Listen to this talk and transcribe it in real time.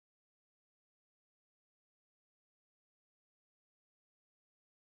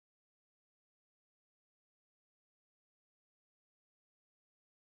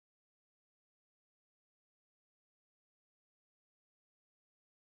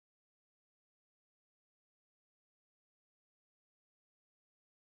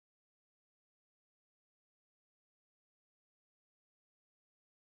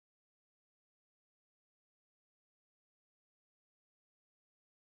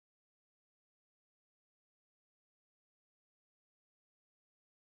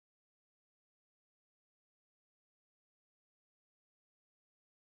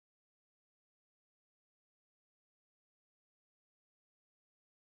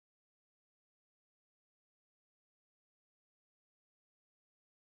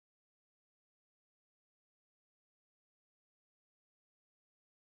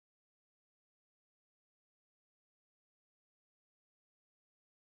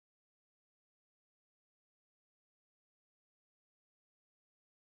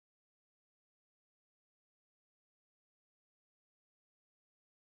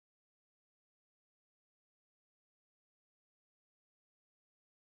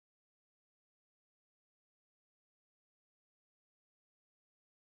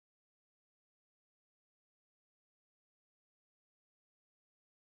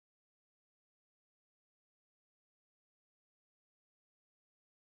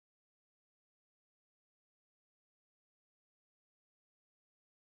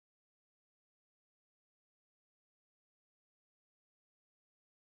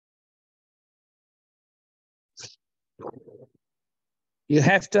You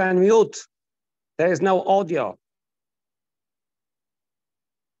have to unmute. There is no audio.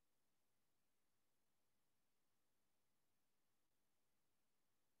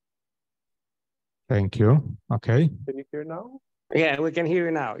 Thank you. Okay. Can you hear now? Yeah, we can hear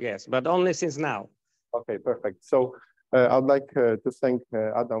you now, yes, but only since now. Okay, perfect. So I'd like to thank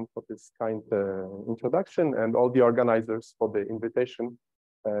Adam for this kind introduction and all the organizers for the invitation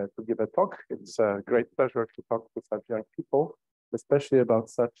to give a talk. It's a great pleasure to talk to such young people, especially about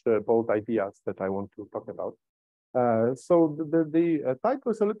such bold ideas that I want to talk about. So the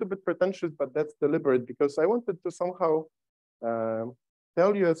title is a little bit pretentious, but that's deliberate because I wanted to somehow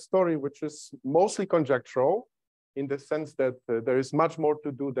tell you a story which is mostly conjectural in the sense that there is much more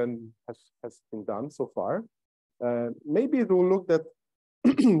to do than has been done so far. Maybe it will look that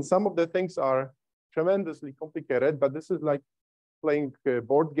some of the things are tremendously complicated, but this is like playing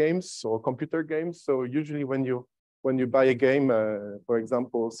board games or computer games. So usually when you buy a game, for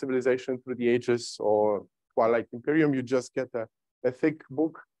example, Civilization Through the Ages or Twilight Imperium, you just get a thick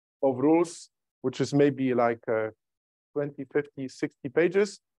book of rules, which is maybe like 20, 50, 60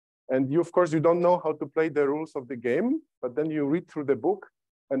 pages. And you, of course, you don't know how to play the rules of the game, but then you read through the book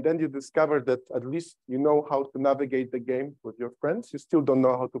and then you discover that at least you know how to navigate the game with your friends. You still don't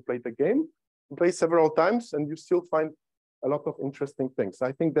know how to play the game. You play several times and you still find a lot of interesting things.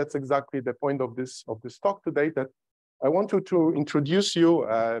 I think that's exactly the point of this talk today, that I want to introduce you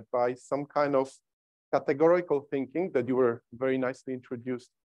by some kind of categorical thinking that you were very nicely introduced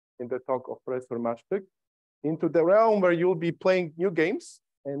in the talk of Professor Maszczyk, into the realm where you'll be playing new games,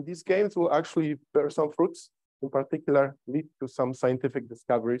 and these games will actually bear some fruits, in particular lead to some scientific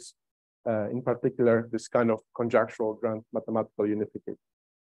discoveries, in particular this kind of conjectural grand mathematical unification.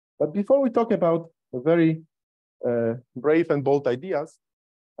 But before we talk about very brave and bold ideas,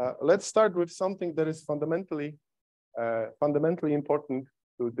 let's start with something that is fundamentally important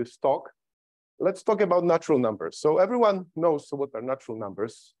to this talk. Let's talk about natural numbers. So everyone knows what are natural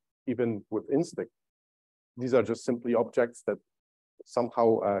numbers, even with instinct. These are just simply objects that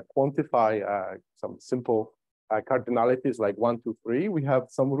somehow quantify some simple cardinalities like 1, 2, 3. We have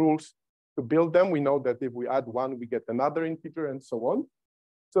some rules to build them. We know that if we add 1, we get another integer and so on.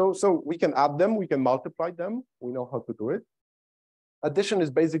 So we can add them, we can multiply them. We know how to do it. Addition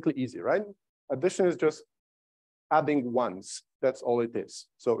is basically easy, right? Addition is just adding ones. That's all it is.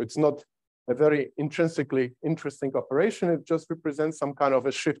 So it's not a very intrinsically interesting operation. It just represents some kind of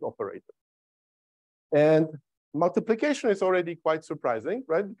a shift operator. And multiplication is already quite surprising,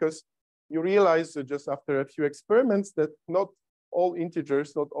 right? Because you realize just after a few experiments that not all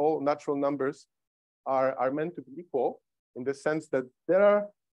integers, not all natural numbers are meant to be equal, in the sense that there are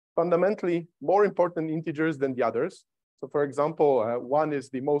fundamentally more important integers than the others. So for example, 1 is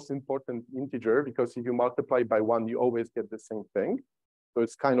the most important integer because if you multiply by 1, you always get the same thing. So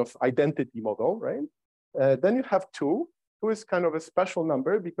it's kind of identity model, right? Then you have 2. 2 is kind of a special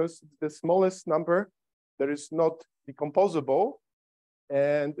number because it's the smallest number that is not decomposable,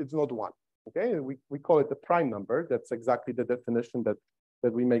 and it's not 1. Okay, we call it a prime number. That's exactly the definition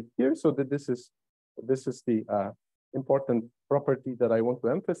that we make here. So that this is the important property that I want to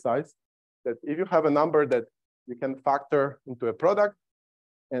emphasize, that if you have a number that you can factor into a product,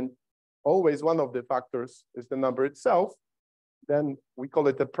 and always one of the factors is the number itself, then we call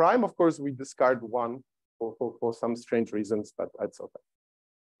it a prime. Of course, we discard 1 for some strange reasons, but that's okay.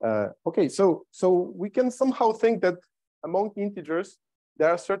 Okay, so we can somehow think that among integers, there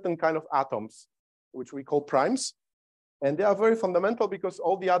are certain kind of atoms, which we call primes. And they are very fundamental because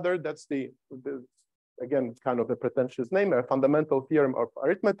all the other, that's the again, kind of a pretentious name, a fundamental theorem of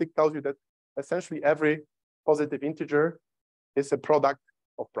arithmetic tells you that essentially every positive integer is a product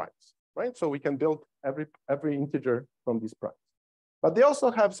of primes, right? So we can build every integer from these primes. But they also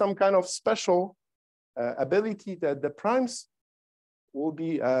have some kind of special ability that the primes will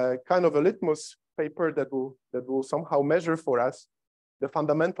be kind of a litmus paper that will somehow measure for us the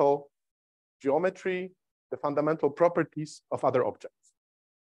fundamental geometry, the fundamental properties of other objects.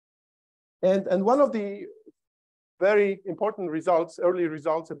 And one of the very important results, early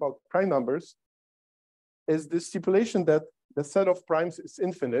results about prime numbers, is the stipulation that the set of primes is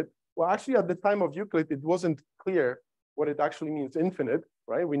infinite. Well, actually, at the time of Euclid, it wasn't clear what it actually means infinite,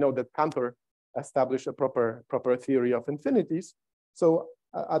 right? We know that Cantor established a proper theory of infinities. So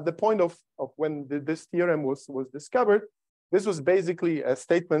at the point of when this theorem was discovered, this was basically a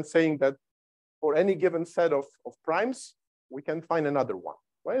statement saying that for any given set of primes, we can find another one,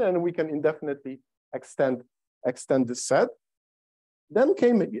 right? And we can indefinitely extend this set. Then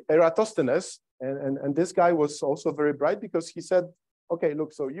came Eratosthenes, and this guy was also very bright because he said, okay,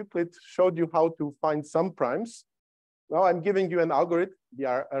 look, so Euclid showed you how to find some primes, Now I'm giving you an algorithm,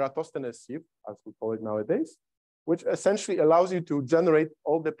 the Eratosthenes sieve, as we call it nowadays, which essentially allows you to generate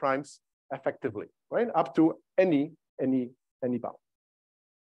all the primes effectively, right? Up to any bound.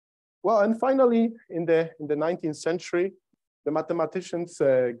 Well, and finally, in the 19th century, the mathematicians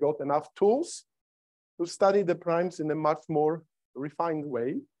got enough tools to study the primes in a much more refined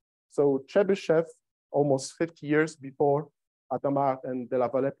way. So Chebyshev, almost 50 years before Adamart and de la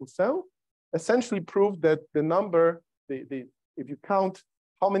Vallée-Poussin, essentially proved that the number, if you count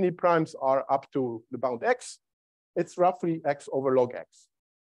how many primes are up to the bound x, it's roughly x over log x.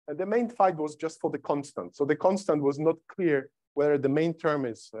 And the main fight was just for the constant. So the constant was not clear whether the main term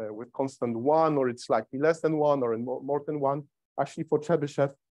is with constant 1 or it's slightly less than 1 or more than 1. Actually, for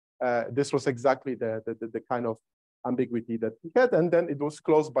Chebyshev, this was exactly the kind of ambiguity that he had. And then it was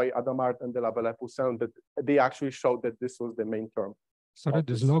closed by Adamart and de la Vallée-Poussin that they actually showed that this was the main term. Sorry,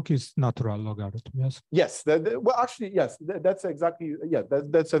 this log is natural logarithm, yes? Yes, well, actually, yes, that's exactly, yeah,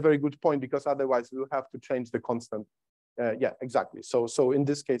 that's a very good point, because otherwise we'll have to change the constant. Yeah, exactly. So in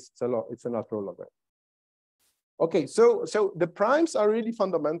this case, it's a natural logarithm. Okay, so the primes are really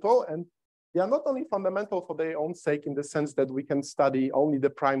fundamental, and they are not only fundamental for their own sake in the sense that we can study only the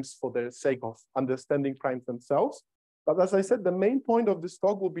primes for the sake of understanding primes themselves. But as I said, the main point of this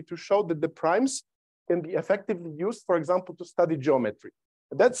talk will be to show that the primes can be effectively used, for example, to study geometry.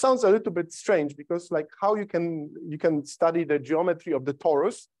 That sounds a little bit strange, because like how you can study the geometry of the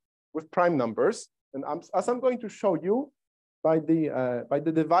torus with prime numbers. And as I'm going to show you, by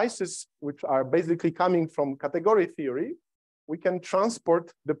the devices which are basically coming from category theory, we can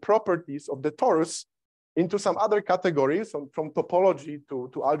transport the properties of the torus into some other categories, from topology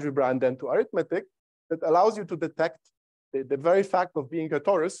to algebra and then to arithmetic, that allows you to detect the very fact of being a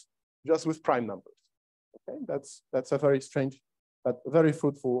torus just with prime numbers. Okay, that's a very strange, but very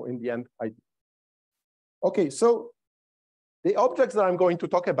fruitful in the end idea. Okay, so the objects that I'm going to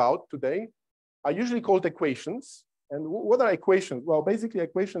talk about today are usually called equations. And what are equations? Well, basically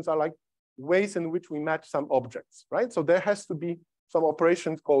equations are like ways in which we match some objects, right? So there has to be some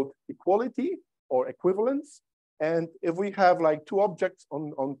operations called equality or equivalence. And if we have like two objects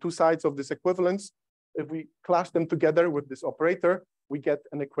on two sides of this equivalence, if we clash them together with this operator, we get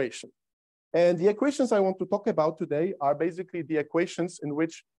an equation. And the equations I want to talk about today are basically the equations in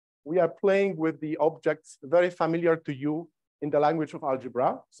which we are playing with the objects very familiar to you in the language of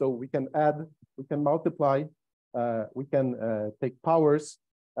algebra. So we can add, we can multiply, we can take powers,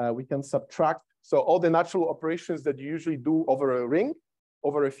 we can subtract. So all the natural operations that you usually do over a ring,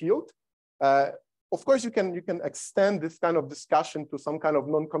 over a field. Of course, you can extend this kind of discussion to some kind of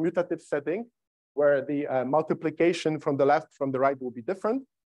non-commutative setting where the multiplication from the left, from the right will be different.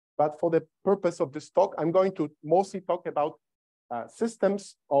 But for the purpose of this talk, I'm going to mostly talk about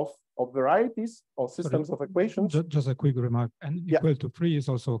systems of varieties or systems of equations. Just a quick remark. N equal to 3 is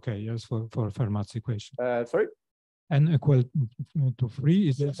also okay, yes, for Fermat's equation. Sorry? N equal to 3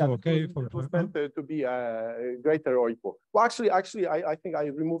 is also okay for... It was meant to be greater or equal. Well, actually, I think I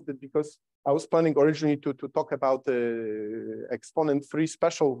removed it because I was planning originally to talk about exponent 3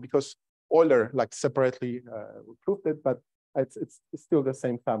 special, because Euler like separately proved it, but it's still the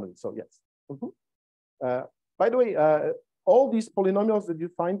same family, so yes. By the way, all these polynomials that you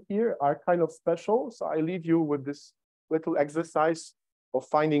find here are kind of special, so I leave you with this little exercise of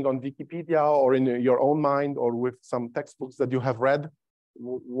finding on Wikipedia or in your own mind or with some textbooks that you have read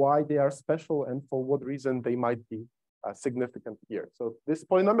why they are special and for what reason they might be significant here. So this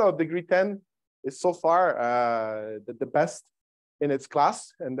polynomial of degree 10 is so far the best in its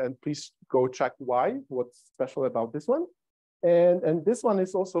class, and then please go check why, what's special about this one. And this one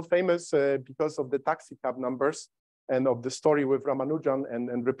is also famous because of the taxi cab numbers and of the story with Ramanujan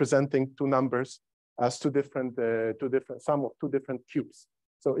and representing two numbers as two different sum of two different cubes.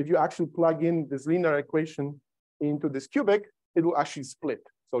 So if you actually plug in this linear equation into this cubic, it will actually split.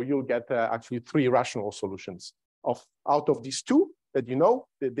 So you'll get actually 3 rational solutions out of these 2 that you know,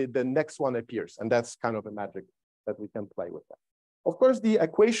 the next one appears. And that's kind of a magic that we can play with that. Of course, the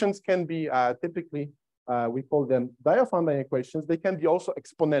equations can be typically, we call them Diophantine equations. They can be also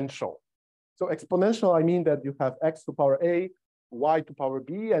exponential. So exponential, I mean that you have x to power a, y to power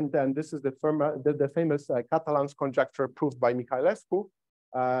b, and then this is the famous Catalan's conjecture proved by Mickiewicz,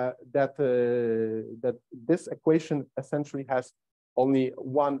 that this equation essentially has only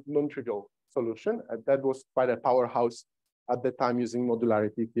one non-trivial solution. That was quite a powerhouse at the time using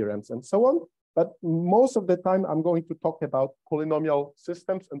modularity theorems and so on. But most of the time, I'm going to talk about polynomial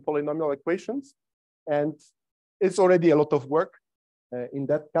systems and polynomial equations. And it's already a lot of work in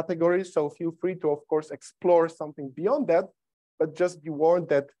that category. So feel free to, of course, explore something beyond that, but just be warned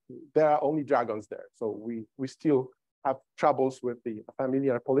that there are only dragons there. So we still have troubles with the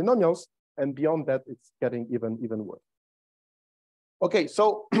familiar polynomials. And beyond that, it's getting even worse. Okay,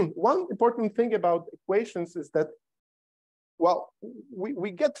 so one important thing about equations is that, well,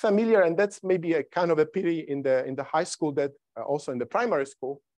 we get familiar, and that's maybe a kind of a pity in the high school, that also in the primary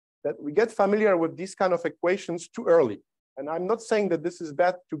school, that we get familiar with these kind of equations too early. And I'm not saying that this is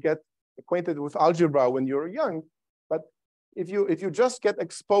bad to get acquainted with algebra when you're young, but if you just get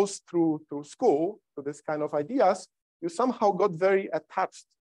exposed through school to this kind of ideas, you somehow got very attached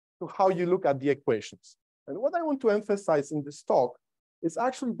to how you look at the equations. And what I want to emphasize in this talk is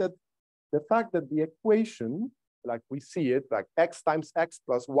actually that the fact that the equation, like we see it, like x times x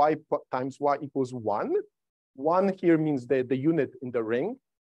plus y times y equals 1. 1 here means the unit in the ring,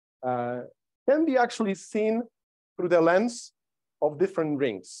 can be actually seen through the lens of different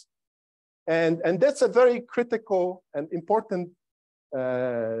rings. And that's a very critical and important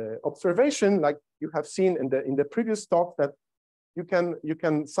observation, like you have seen in the previous talk, that you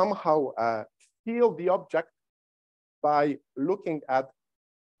can somehow feel the object by looking at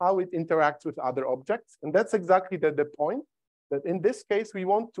how it interacts with other objects. And that's exactly the point, that in this case, we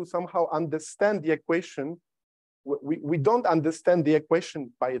want to somehow understand the equation. We don't understand the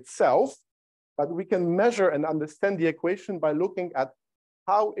equation by itself, but we can measure and understand the equation by looking at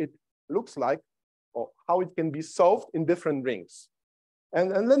how it looks like, or how it can be solved in different rings. And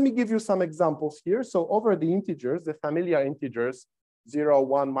let me give you some examples here. So over the integers, the familiar integers, 0,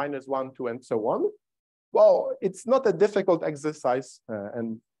 1, -1, 2, and so on. Well, it's not a difficult exercise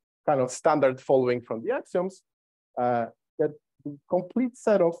and kind of standard following from the axioms, that the complete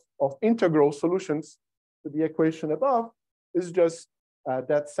set of integral solutions to the equation above is just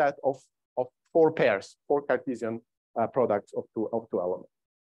that set of 4 pairs, 4 Cartesian products of two elements.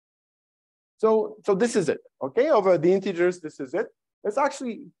 So this is it, okay? Over the integers, this is it. It's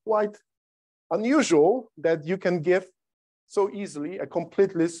actually quite unusual that you can give so easily a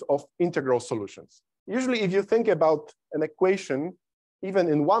complete list of integral solutions. Usually, if you think about an equation, even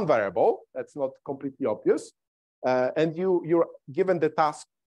in one variable, that's not completely obvious, and you're given the task,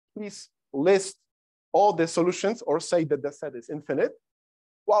 please list all the solutions or say that the set is infinite,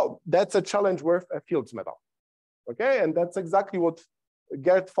 well, that's a challenge worth a Fields Medal, okay? And that's exactly what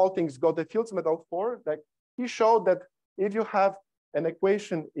Gerd Faltings got the Fields Medal for. That he showed that if you have an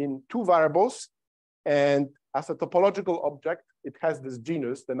equation in 2 variables, and as a topological object, it has this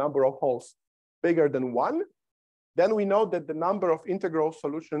genus, the number of holes bigger than 1, then we know that the number of integral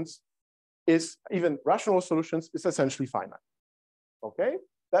solutions is, even rational solutions, is essentially finite, okay?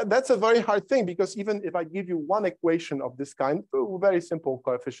 That's a very hard thing, because even if I give you one equation of this kind, very simple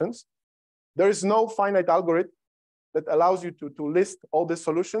coefficients, there is no finite algorithm that allows you to list all the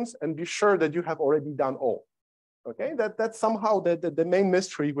solutions and be sure that you have already done all, okay? That's somehow the main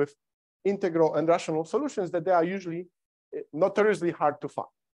mystery with integral and rational solutions, that they are usually notoriously hard to find.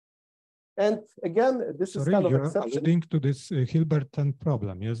 And again, this is kind of exception. You're alluding to this Hilbert-10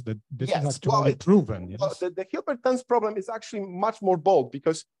 problem, yes? That this yes, is actually proven, yes? Well, the Hilbert-10 problem is actually much more bold,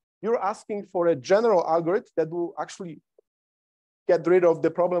 because you're asking for a general algorithm that will actually get rid of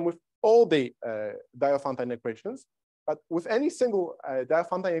the problem with all the Diophantine equations. But with any single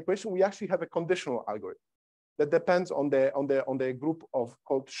Diophantine equation, we actually have a conditional algorithm that depends on the group of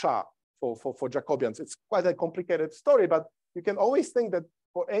called SHA for Jacobians. It's quite a complicated story, but you can always think that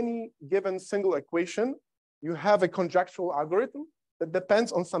for any given single equation, you have a conjectural algorithm that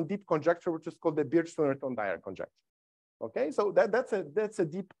depends on some deep conjecture, which is called the Birch-Swinnerton-Dyer conjecture. Okay, so that's a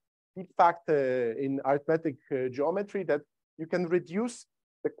deep fact in arithmetic geometry, that you can reduce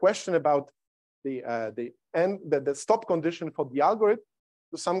the question about the stop condition for the algorithm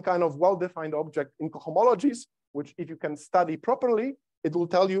to some kind of well-defined object in cohomologies, which if you can study properly, it will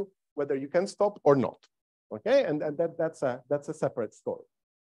tell you whether you can stop or not. Okay, and that's a separate story.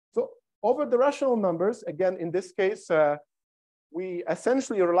 So over the rational numbers, again, in this case, we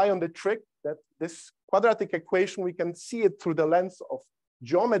essentially rely on the trick that this quadratic equation, we can see it through the lens of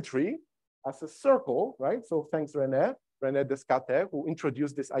geometry as a circle, right? So thanks René Descartes, who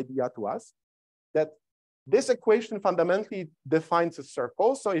introduced this idea to us, that this equation fundamentally defines a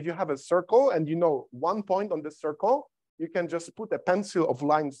circle. So if you have a circle and you know one point on the circle, you can just put a pencil of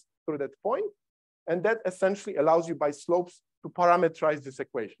lines through that point, and that essentially allows you by slopes to parameterize this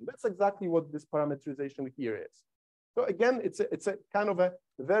equation. That's exactly what this parameterization here is. So again, it's a kind of a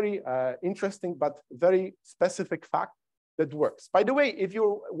very interesting but very specific fact that works. By the way, if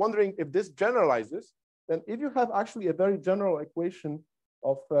you're wondering if this generalizes, then if you have actually a very general equation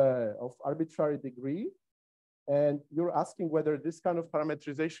of arbitrary degree, and you're asking whether this kind of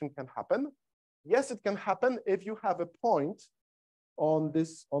parameterization can happen, yes, it can happen if you have a point on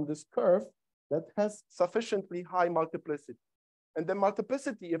this curve that has sufficiently high multiplicity. And the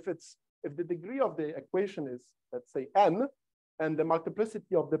multiplicity, if the degree of the equation is, let's say, n, and the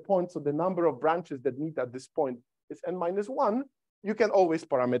multiplicity of the points, so the number of branches that meet at this point is n minus 1, you can always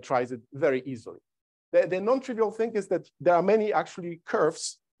parameterize it very easily. The non-trivial thing is that there are many actually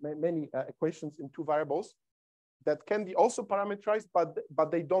curves, many equations in two variables that can be also parameterized,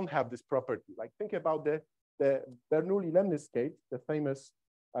 but they don't have this property. Like think about the Bernoulli-Lemniscate, the famous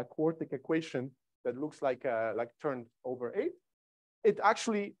quartic equation that looks like turned over 8. It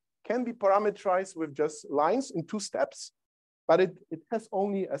actually can be parameterized with just lines in 2 steps, but it has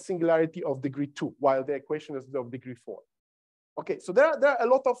only a singularity of degree 2, while the equation is of degree 4. Okay, so there are a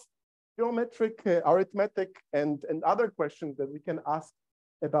lot of geometric, arithmetic, and other questions that we can ask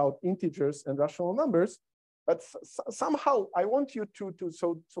about integers and rational numbers. But somehow I want you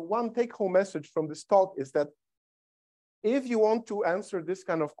so one take-home message from this talk is that if you want to answer this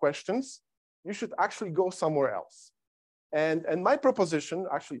kind of questions, you should actually go somewhere else. And my proposition,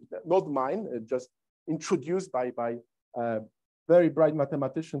 actually not mine, just introduced by very bright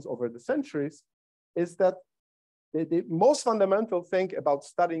mathematicians over the centuries, is that the most fundamental thing about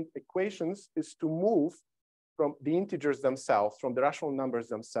studying equations is to move from the integers themselves, from the rational numbers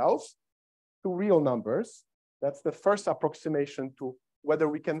themselves, to real numbers. That's the first approximation to whether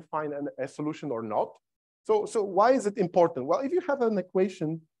we can find a solution or not. So why is it important? Well, if you have an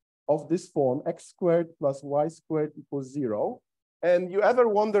equation of this form, x squared plus y squared equals 0, and you ever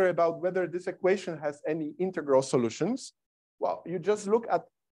wonder about whether this equation has any integral solutions, well, you just look at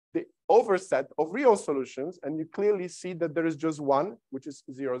the overset of real solutions, and you clearly see that there is just one, which is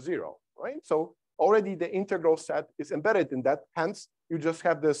 0, 0, right? So already the integral set is embedded in that, hence you just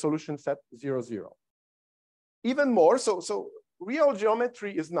have the solution set 0, 0. Even more, so real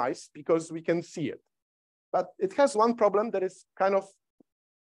geometry is nice because we can see it, but it has one problem that is kind of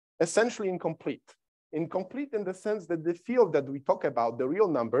essentially incomplete. Incomplete in the sense that the field that we talk about, the real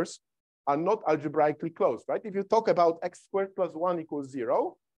numbers, are not algebraically closed, right? If you talk about x squared plus 1 equals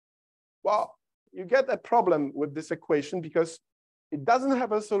 0, well, you get a problem with this equation because it doesn't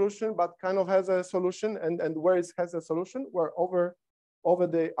have a solution, but kind of has a solution, and where it has a solution, we're over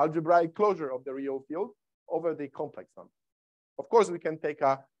the algebraic closure of the real field, over the complex number. Of course, we can take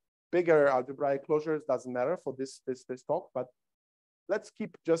a bigger algebraic closure, it doesn't matter for this talk, but let's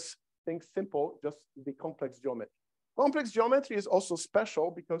keep just things simple, just the complex geometry. Complex geometry is also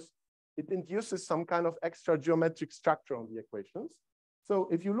special because it induces some kind of extra geometric structure on the equations. So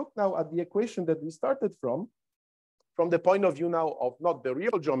if you look now at the equation that we started from the point of view now of not the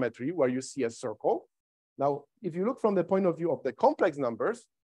real geometry where you see a circle, now if you look from the point of view of the complex numbers,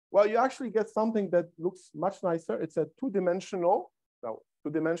 well, you actually get something that looks much nicer. It's a two-dimensional, now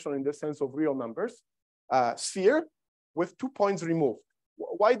two-dimensional in the sense of real numbers, sphere with 2 points removed.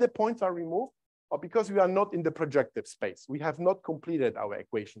 Why the points are removed? Well, because we are not in the projective space. We have not completed our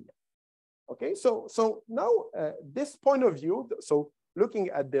equation yet. Okay, so now this point of view, so looking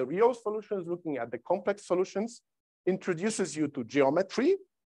at the real solutions, looking at the complex solutions, introduces you to geometry,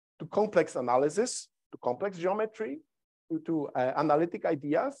 to complex analysis, to complex geometry, to analytic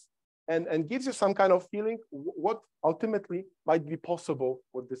ideas, and gives you some kind of feeling what ultimately might be possible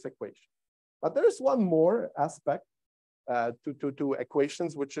with this equation. But there is one more aspect to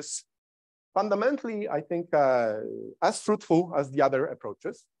equations, which is fundamentally, I think, as fruitful as the other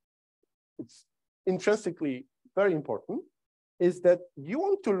approaches. It's intrinsically very important, is that you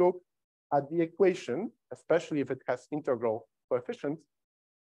want to look at the equation, especially if it has integral coefficients,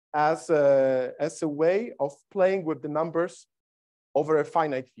 as a way of playing with the numbers over a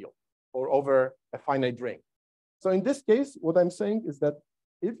finite field or over a finite ring. So in this case, what I'm saying is that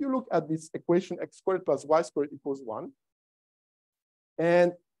if you look at this equation x squared plus y squared equals 1,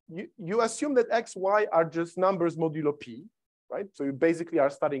 and you assume that x, y are just numbers modulo p, right? So you basically are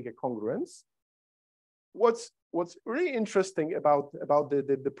studying a congruence. What's really interesting about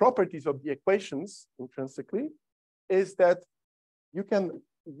the properties of the equations intrinsically is that you can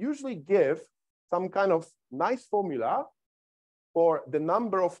usually give some kind of nice formula for the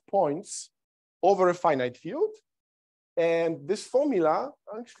number of points over a finite field. And this formula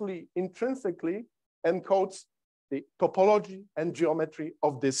actually intrinsically encodes the topology and geometry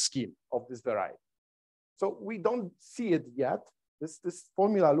of this scheme, of this variety. So we don't see it yet. This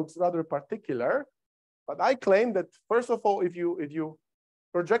formula looks rather particular, but I claim that first of all, if you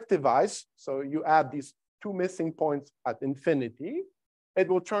projectivize, so you add these 2 missing points at infinity, it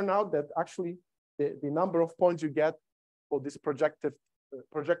will turn out that actually the number of points you get for this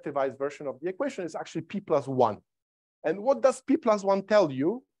projectivized version of the equation is actually p plus 1. And what does p plus 1 tell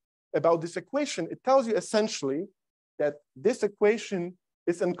you about this equation? It tells you essentially that this equation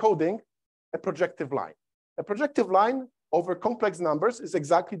is encoding a projective line. A projective line over complex numbers is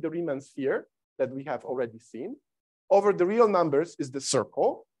exactly the Riemann sphere that we have already seen. Over the real numbers is the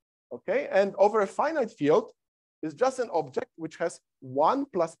circle, okay? And over a finite field is just an object which has 1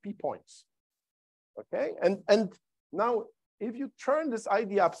 plus p points, okay? And now, if you turn this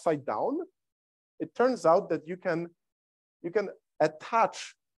idea upside down, it turns out that you can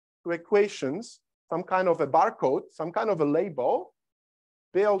attach to equations some kind of a barcode, some kind of a label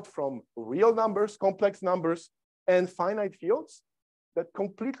built from real numbers, complex numbers, and finite fields that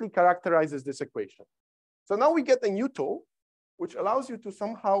completely characterizes this equation. So now we get a new tool, which allows you to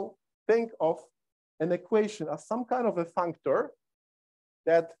somehow think of an equation as some kind of a functor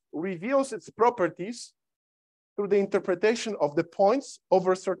that reveals its properties through the interpretation of the points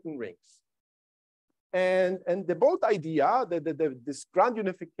over certain rings. And the bold idea, this grand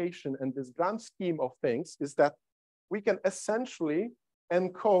unification and this grand scheme of things is that we can essentially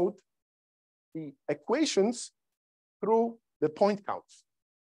encode the equations through the point counts.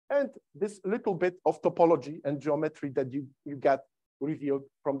 And this little bit of topology and geometry that you get revealed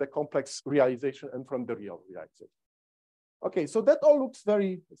from the complex realization and from the real realization. Okay, so that all looks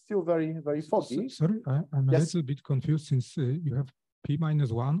still very foggy. Sorry, I'm a Yes. little bit confused since you have p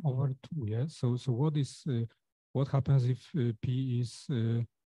minus 1 over 2, yes? So what happens if p is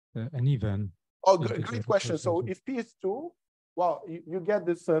an even? Oh, great question. So if p is 2, well, you get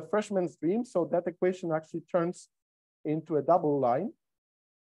this freshman's dream. So that equation actually turns into a double line,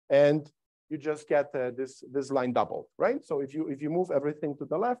 and you just get this line doubled, right? So if you move everything to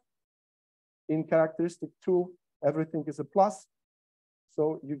the left, in characteristic 2, everything is a plus.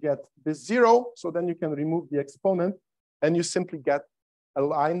 So you get this 0. So then you can remove the exponent, and you simply get a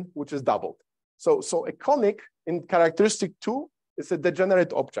line which is doubled. So a conic in characteristic 2 is a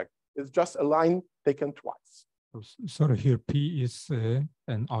degenerate object. It's just a line taken twice. Sorry, here p is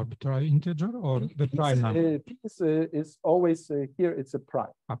an arbitrary integer or the prime number? P is always here, it's a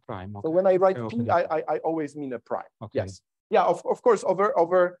prime. A prime, okay. So when I write Okay, P, I always mean a prime. Okay. Yes. Yeah, of course,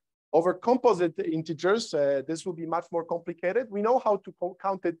 over composite integers, this will be much more complicated. We know how to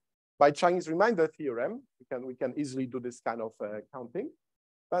count it by Chinese remainder theorem. We can easily do this kind of counting,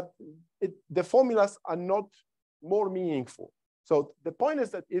 but the formulas are not more meaningful. So the point is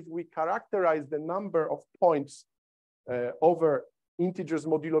that if we characterize the number of points over integers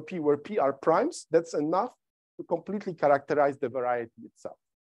modulo p, where p are primes, that's enough to completely characterize the variety itself.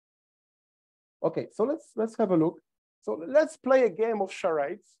 Okay, so let's have a look. So let's play a game of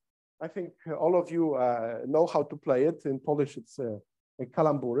charades. I think all of you know how to play it. In Polish, it's a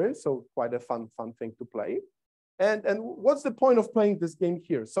kalambury, so quite a fun thing to play. And what's the point of playing this game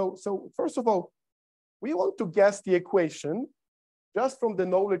here? So first of all, we want to guess the equation just from the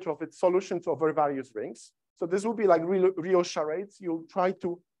knowledge of its solutions over various rings. So this will be like real charades. You'll try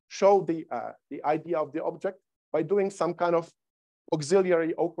to show the idea of the object by doing some kind of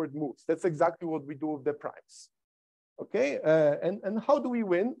auxiliary awkward moves. That's exactly what we do with the primes. Okay, and how do we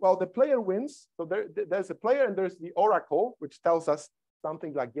win? Well, the player wins. So there's a player and there's the oracle, which tells us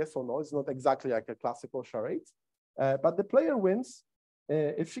something like yes or no. It's not exactly like a classical charade, but the player wins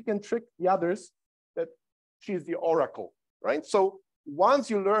if she can trick the others that she's the oracle, right? So once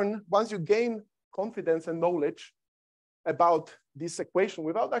you gain confidence and knowledge about this equation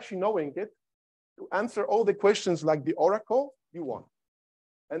without actually knowing it, to answer all the questions like the oracle, you won.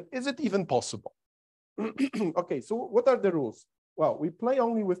 And is it even possible? Okay, so what are the rules? Well, we play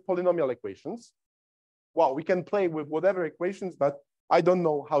only with polynomial equations. Well, we can play with whatever equations, but I don't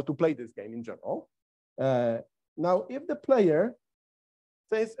know how to play this game in general. Now, if the player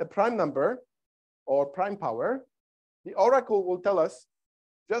says a prime number or prime power, the oracle will tell us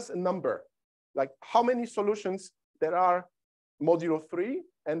just a number, like how many solutions there are modulo 3,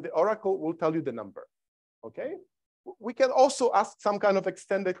 and the oracle will tell you the number, okay? We can also ask some kind of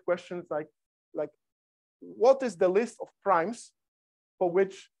extended questions like what is the list of primes for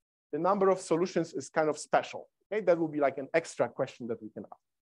which the number of solutions is kind of special, okay? That will be like an extra question that we can ask.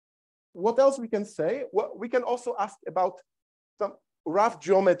 What else we can say? Well, we can also ask about some rough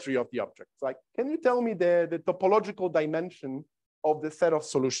geometry of the objects. Like, can you tell me the topological dimension of the set of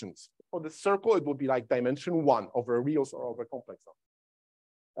solutions? For the circle, it will be like dimension 1 over reals or over complex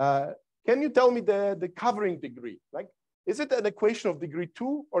numbers. Can you tell me the covering degree? Like, is it an equation of degree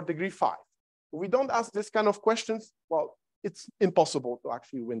 2 or degree 5? If we don't ask this kind of questions, well, it's impossible to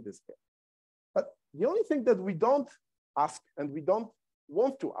actually win this game. But the only thing that we don't ask and we don't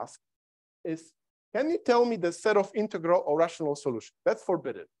want to ask is, can you tell me the set of integral or rational solutions? That's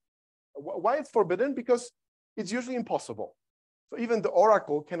forbidden. Why it's forbidden? Because it's usually impossible. So even the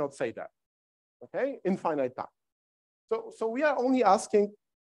oracle cannot say that, okay, in finite time. So we are only asking,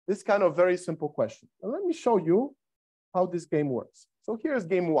 this kind of very simple question. And let me show you how this game works. So here's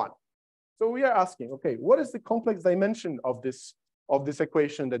game one. So we are asking, okay, what is the complex dimension of this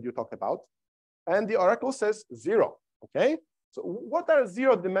equation that you talk about? And the oracle says 0, okay? So what are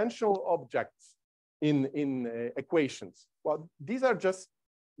zero-dimensional objects in equations? Well, these are just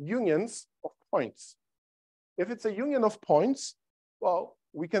unions of points. If it's a union of points, well,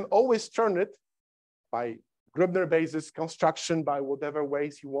 we can always turn it by Grübner basis construction, by whatever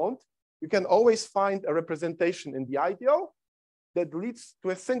ways you want. You can always find a representation in the ideal that leads to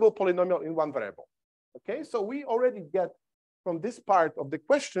a single polynomial in one variable. Okay, so we already get from this part of the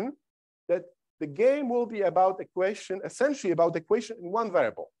question that the game will be about equation, essentially about equation in one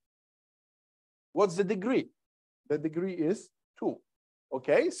variable. What's the degree? The degree is 2.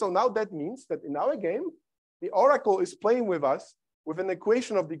 Okay, so now that means that in our game, the oracle is playing with us with an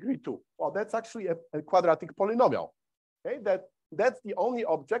equation of degree 2. Well, that's actually a quadratic polynomial. Okay, that's the only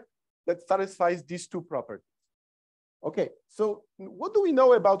object that satisfies these two properties. Okay, so what do we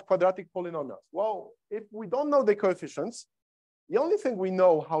know about quadratic polynomials? Well, if we don't know the coefficients, the only thing we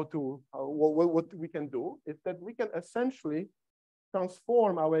know what we can do is that we can essentially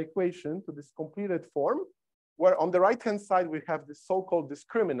transform our equation to this completed form, where on the right-hand side, we have this so-called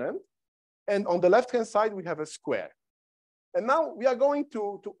discriminant, and on the left-hand side, we have a square. And now we are going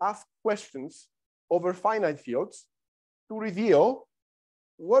to ask questions over finite fields to reveal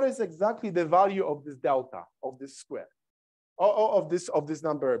what is exactly the value of this delta, of this square, or of this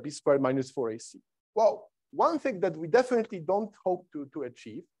number, b squared minus 4ac. Well, one thing that we definitely don't hope to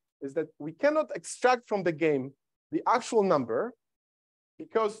achieve is that we cannot extract from the game the actual number,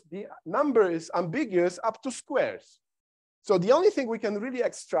 because the number is ambiguous up to squares. So the only thing we can really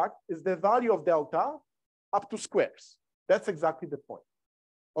extract is the value of delta up to squares. That's exactly the point.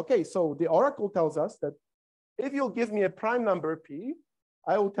 Okay, so the oracle tells us that if you'll give me a prime number p,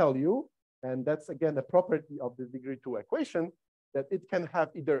 I will tell you, and that's again a property of the degree 2 equation, that it can have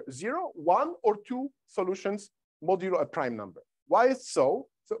either 0, 1, or 2 solutions modulo a prime number. Why is so?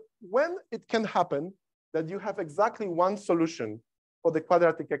 So when it can happen that you have exactly one solution for the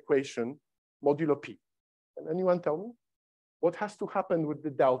quadratic equation modulo p. Can anyone tell me? What has to happen with the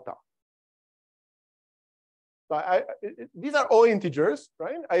delta? So these are all integers,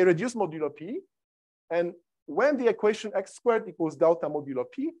 right? I reduce modulo p, and when the equation x squared equals delta modulo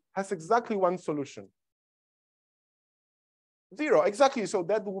p has exactly one solution. 0, exactly. So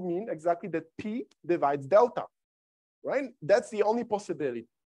that would mean exactly that p divides delta, right? That's the only possibility.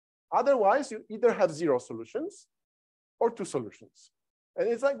 Otherwise, you either have 0 solutions or 2 solutions. And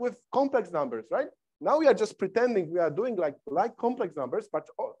it's like with complex numbers, right? Now we are just pretending we are doing like complex numbers, but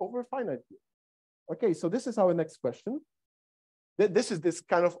over finite field. Okay, so this is our next question. This is this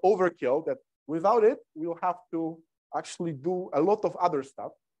kind of overkill that without it, we'll have to actually do a lot of other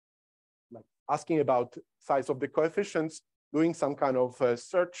stuff, like asking about size of the coefficients, doing some kind of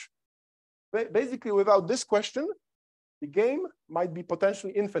search. Basically, without this question, the game might be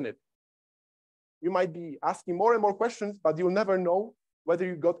potentially infinite. You might be asking more and more questions, but you'll never know whether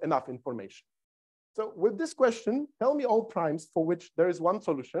you got enough information. So with this question, tell me all primes for which there is one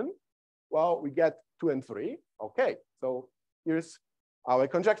solution. Well, we get 2 and 3. Okay, so here's our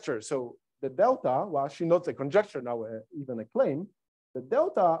conjecture. So the delta, well, actually not a conjecture now, even a claim, the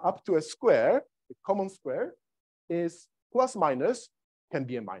delta up to a square, the common square, is plus minus, can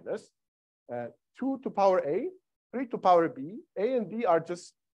be a minus, 2 to power a, 3 to power b. A and b are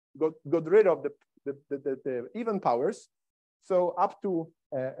just got rid of the even powers. So up to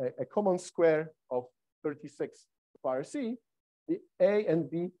a common square of 36 to power c, the a and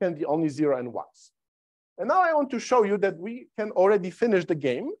b can be only 0 and 1s. And now I want to show you that we can already finish the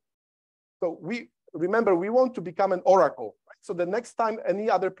game. So remember, we want to become an oracle. Right? So the next time any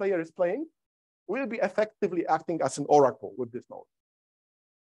other player is playing, we'll be effectively acting as an oracle with this node.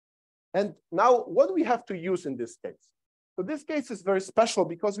 And now what do we have to use in this case? So this case is very special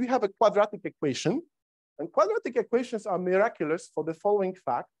because we have a quadratic equation, and quadratic equations are miraculous for the following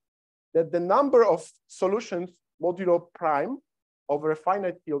fact, that the number of solutions modulo prime over a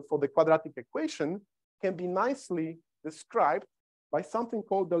finite field for the quadratic equation can be nicely described by something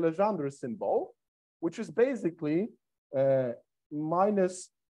called the Legendre symbol, which is basically minus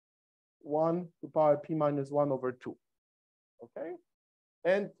 1 to power p minus 1 over 2. Okay,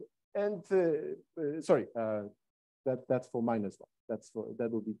 sorry, that's for minus 1.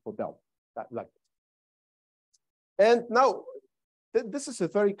 That will be for delta, like this. And now this is a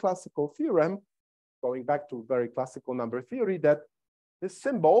very classical theorem, going back to very classical number theory, that this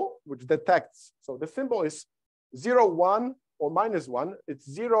symbol, which detects, so the symbol is 0, 1, or minus 1. It's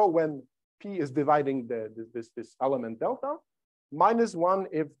 0 when p is dividing this element delta, -1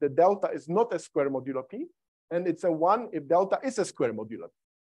 if the delta is not a square modulo P, and it's a 1 if delta is a square modulo P.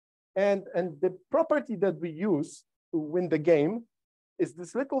 And the property that we use to win the game is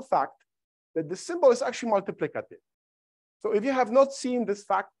this little fact that the symbol is actually multiplicative. So if you have not seen this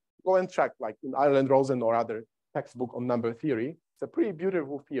fact, go and check, like in Ireland Rosen or other textbook on number theory. It's a pretty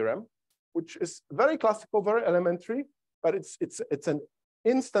beautiful theorem, which is very classical, very elementary, but it's an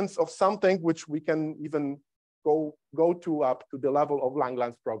instance of something which we can even go to up to the level of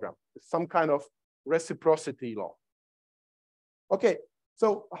Langland's program. It's some kind of reciprocity law. Okay,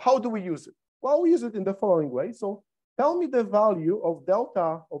 so how do we use it? Well, we use it in the following way. So tell me the value of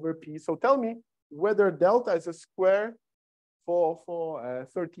delta over P. So tell me whether delta is a square for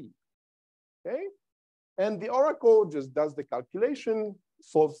 13, okay? And the oracle just does the calculation,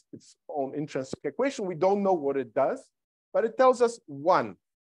 solves its own intrinsic equation. We don't know what it does, but it tells us 1,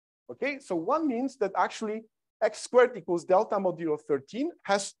 okay? So 1 means that actually x squared equals delta modulo 13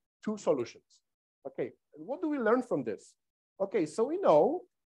 has 2 solutions. Okay, and what do we learn from this? Okay, so we know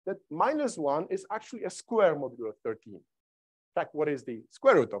that -1 is actually a square modulo 13. Check what is the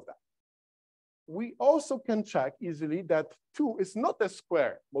square root of that. We also can check easily that 2 is not a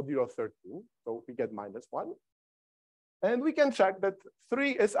square modulo 13, so we get -1. And we can check that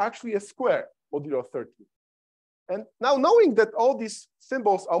 3 is actually a square modulo 13. And now knowing that all these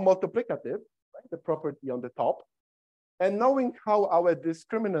symbols are multiplicative, right, the property on the top, and knowing how our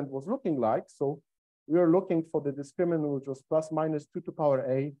discriminant was looking like, so we are looking for the discriminant which was plus minus 2 to power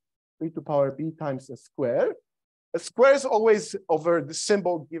a, 3 to power b times a square. A square is always over the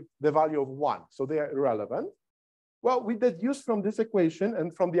symbol give the value of 1, so they are irrelevant. Well, we deduce from this equation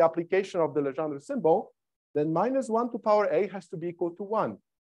and from the application of the Legendre symbol, then -1 to power a has to be equal to 1.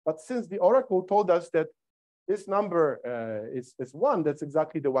 But since the oracle told us that this number is 1, that's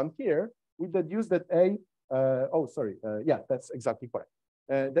exactly the one here, we deduce that a, yeah, that's exactly correct.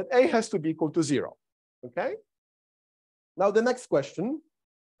 That a has to be equal to 0, okay? Now the next question,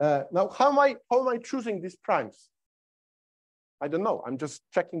 now how am I choosing these primes? I don't know, I'm just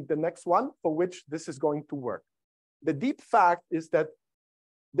checking the next one for which this is going to work. The deep fact is that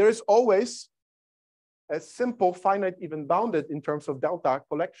there is always a simple finite even bounded in terms of delta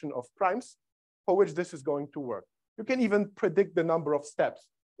collection of primes for which this is going to work. You can even predict the number of steps.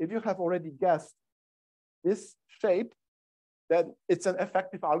 If you have already guessed this shape, then it's an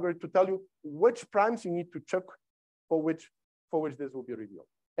effective algorithm to tell you which primes you need to check for which this will be revealed.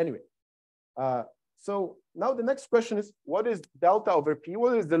 Anyway, so now the next question is, what is delta over P?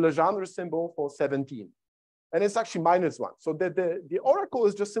 What is the Legendre symbol for 17? And it's actually -1. So the oracle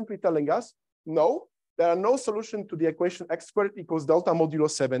is just simply telling us, no, there are no solution to the equation x squared equals delta modulo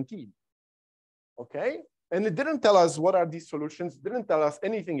 17. Okay? And it didn't tell us what are these solutions, didn't tell us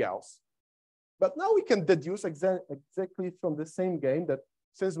anything else. But now we can deduce exactly from the same game that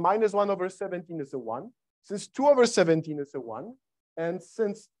since -1 over 17 is a 1, since 2 over 17 is a 1, and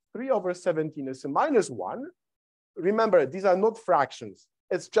since 3 over 17 is a -1, remember, these are not fractions.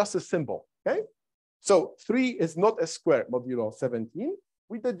 It's just a symbol, okay? So 3 is not a square modulo 17.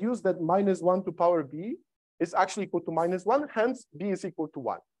 We deduce that -1 to power b is actually equal to -1, hence b is equal to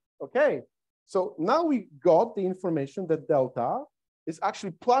 1, okay? So now we got the information that delta is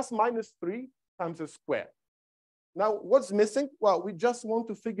actually plus minus 3 times a square. Now, what's missing? Well, we just want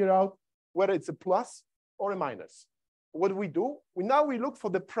to figure out whether it's a plus or a minus. What do? We look for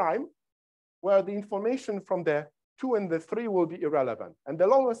the prime where the information from the 2 and the 3 will be irrelevant. And the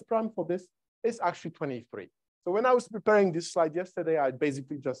lowest prime for this is actually 23. So when I was preparing this slide yesterday, I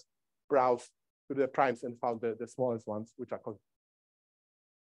basically just browsed to the primes and found the smallest ones, which are called.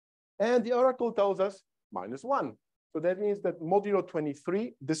 And the oracle tells us -1. So that means that modulo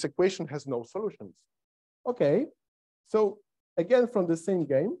 23, this equation has no solutions. Okay, so again, from the same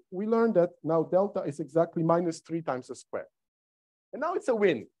game, we learned that now delta is exactly -3 times the square. And now it's a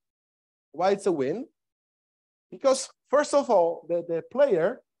win. Why it's a win? Because first of all, the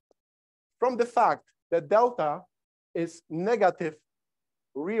player, from the fact that delta is negative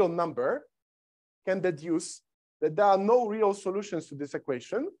real number, can deduce that there are no real solutions to this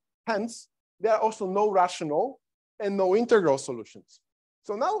equation. Hence, there are also no rational and no integral solutions.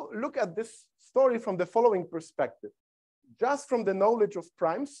 So now look at this story from the following perspective. Just from the knowledge of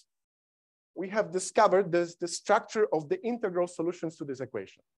primes, we have discovered the structure of the integral solutions to this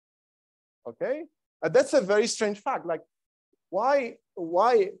equation. Okay, that's a very strange fact. Like, why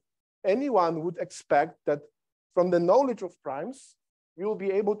anyone would expect that from the knowledge of primes, you will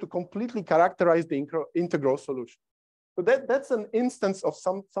be able to completely characterize the integral solution. So that's an instance of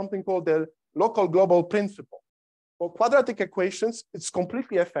something called the local global principle. For quadratic equations, it's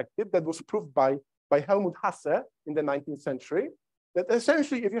completely effective. That was proved by Helmut Hasse in the 19th century. that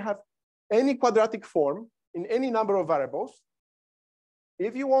essentially if you have any quadratic form in any number of variables,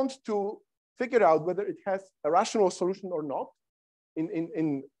 if you want to figure out whether it has a rational solution or not,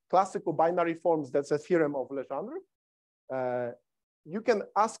 in classical binary forms, that's a theorem of Legendre, you can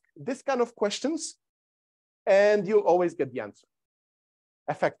ask this kind of questions and you'll always get the answer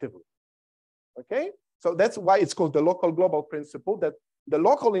effectively. Okay, so that's why it's called the local global principle, that the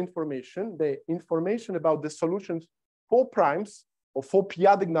local information, the information about the solutions for primes or for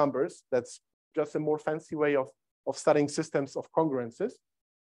p-adic numbers, that's just a more fancy way of studying systems of congruences.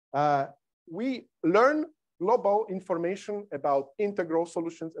 We learn global information about integral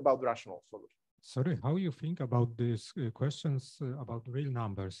solutions, about rational solutions. Sorry, how you think about these questions about real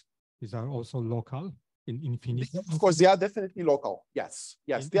numbers? These are also local in infinity? Of course, they are definitely local. Yes,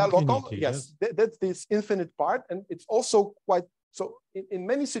 yes, they are local. Yes, that's this infinite part. And it's also quite, so in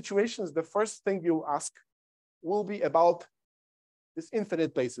many situations, the first thing you ask will be about this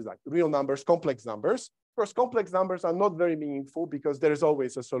infinite places, like real numbers, complex numbers. Of course, complex numbers are not very meaningful because there is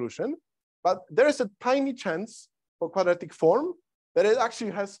always a solution. But there is a tiny chance for quadratic form that it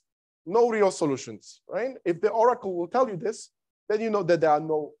actually has no real solutions, right? If the oracle will tell you this, then you know that there are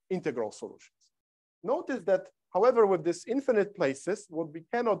no integral solutions. Notice that, however, with this infinite places, what we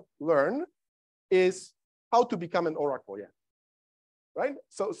cannot learn is how to become an oracle yet, right?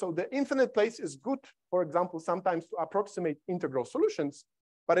 So the infinite place is good, for example, sometimes to approximate integral solutions,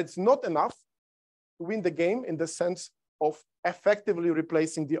 but it's not enough to win the game in the sense of effectively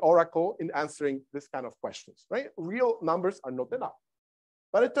replacing the oracle in answering this kind of questions, right? Real numbers are not enough.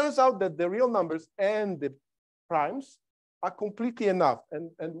 But it turns out that the real numbers and the primes are completely enough.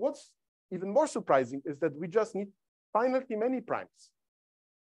 And what's even more surprising is that we just need finitely many primes.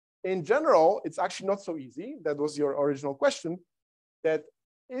 In general, it's actually not so easy. That was your original question, that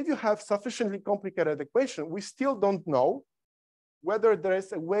if you have sufficiently complicated equation, we still don't know whether there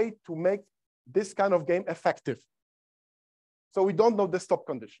is a way to make this kind of game effective. So we don't know the stop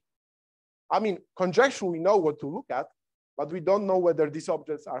condition. I mean, conjecturally, we know what to look at, but we don't know whether these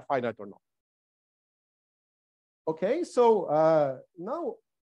objects are finite or not. Okay, so now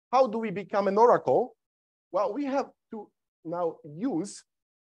how do we become an oracle? Well, we have to now use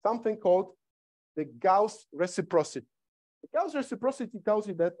something called the Gauss reciprocity. The Gauss reciprocity tells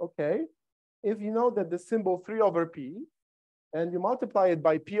you that, okay, if you know that the symbol 3 over p, and you multiply it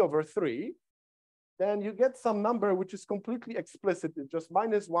by p over 3, then you get some number which is completely explicit. It's just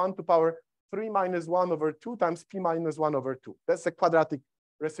 -1 to power 3 minus 1 over 2 times p minus 1 over 2. That's a quadratic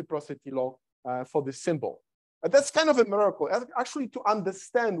reciprocity law for this symbol. That's kind of a miracle. Actually, to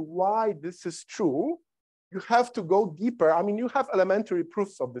understand why this is true, you have to go deeper. I mean, you have elementary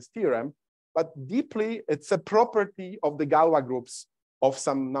proofs of this theorem, but deeply, it's a property of the Galois groups of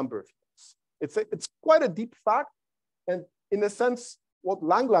some number of things. It's quite a deep fact. And in a sense, what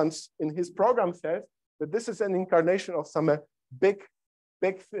Langlands in his program says, that this is an incarnation of some big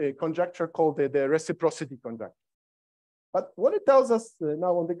conjecture called the reciprocity conjecture. But what it tells us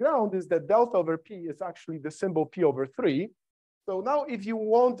now on the ground is that delta over p is actually the symbol p over 3. So now if you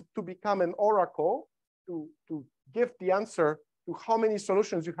want to become an oracle, to give the answer to how many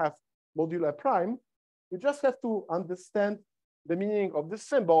solutions you have modular prime, you just have to understand the meaning of this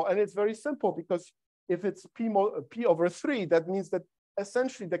symbol. And it's very simple, because if it's p over 3, that means that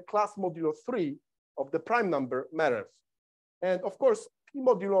essentially the class modulo 3 of the prime number matters. And of course,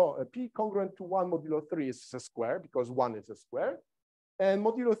 p congruent to 1 modulo 3 is a square, because 1 is a square. And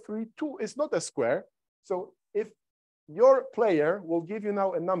modulo 3, 2 is not a square. So if your player will give you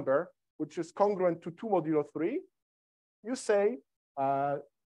now a number which is congruent to 2 modulo 3, you say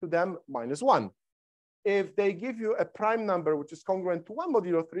to them -1. If they give you a prime number which is congruent to 1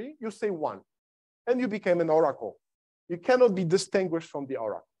 modulo 3, you say 1. And you became an oracle. You cannot be distinguished from the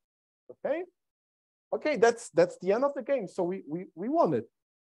oracle. Okay? Okay, that's the end of the game. So we won it.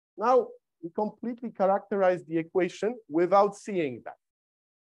 Now we completely characterize the equation without seeing that.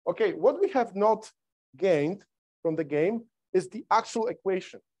 Okay, what we have not gained from the game is the actual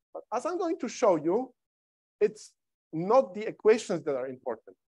equation. But as I'm going to show you, it's not the equations that are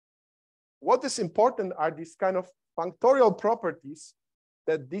important. What is important are these kind of functorial properties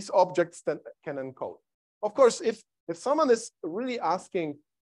that these objects can encode. Of course, if someone is really asking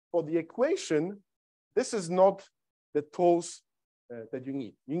for the equation, this is not the tools that you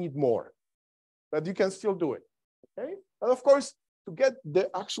need. You need more, but you can still do it, okay? And of course, to get the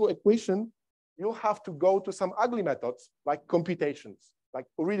actual equation, you'll have to go to some ugly methods like computations, like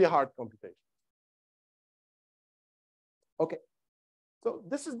really hard computations. Okay, so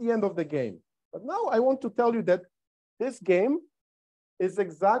this is the end of the game. But now I want to tell you that this game is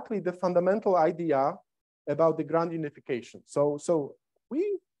exactly the fundamental idea about the grand unification. So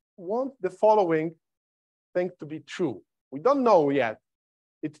we want the following thing to be true. We don't know yet.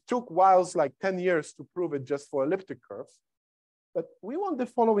 It took whiles like 10 years to prove it just for elliptic curves. But we want the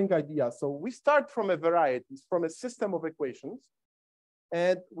following idea. So we start from a variety, from a system of equations.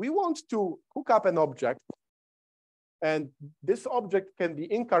 And we want to hook up an object. And this object can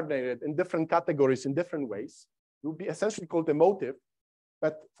be incarnated in different categories in different ways. It will be essentially called a motive.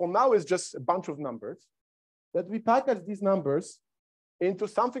 But for now, it's just a bunch of numbers that we package these numbers into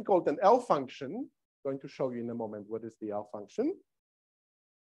something called an L function. I'm going to show you in a moment what is the L function.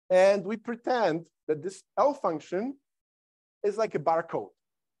 And we pretend that this L function is like a barcode.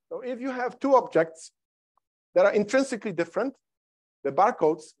 So if you have two objects that are intrinsically different, the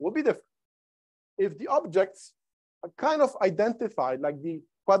barcodes will be different. If the objects are kind of identified, like the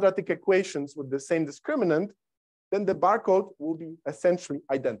quadratic equations with the same discriminant, then the barcode will be essentially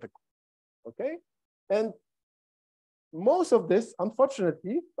identical, okay? And most of this,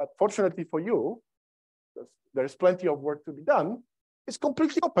 unfortunately, but fortunately for you, because there's plenty of work to be done, is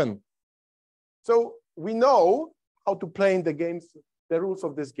completely open. So we know how to play in the games, the rules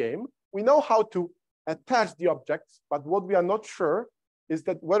of this game. We know how to attach the objects, but what we are not sure is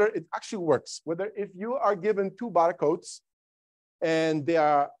that whether it actually works, whether if you are given two barcodes and they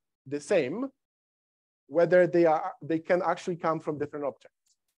are the same, whether they can actually come from different objects.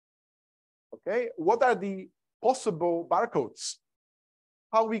 Okay, what are the possible barcodes?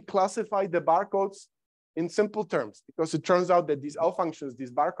 How we classify the barcodes in simple terms, because it turns out that these L functions,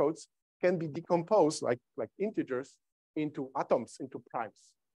 these barcodes, can be decomposed like integers into atoms, into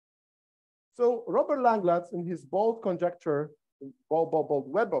primes. So Robert Langlatz, in his bold conjecture,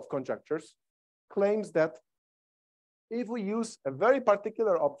 bold web of conjectures, claims that if we use a very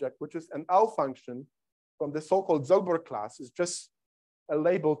particular object, which is an L function from the so-called Zilber class, is just a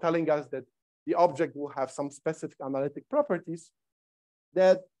label telling us that the object will have some specific analytic properties,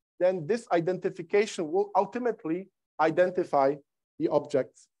 that then this identification will ultimately identify the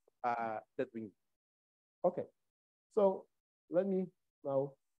objects that we need. Okay, so let me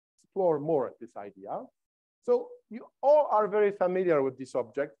now explore more this idea. So you all are very familiar with this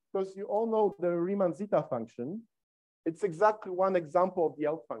object because you all know the Riemann zeta function. It's exactly one example of the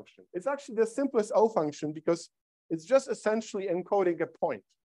L function. It's actually the simplest L function because it's just essentially encoding a point.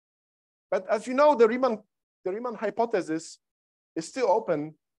 But as you know, the Riemann hypothesis is still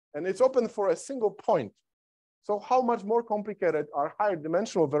open, and it's open for a single point. So how much more complicated are higher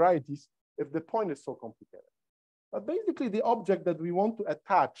dimensional varieties if the point is so complicated? But basically, the object that we want to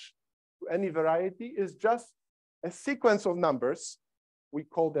attach to any variety is just a sequence of numbers. We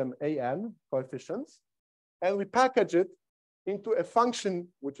call them AN, coefficients, and we package it into a function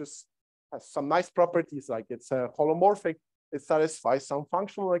which has some nice properties, like it's holomorphic, it satisfies some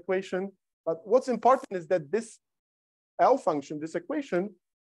functional equation. But what's important is that this L function, this equation,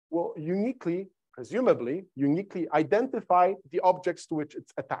 will uniquely, presumably, uniquely identify the objects to which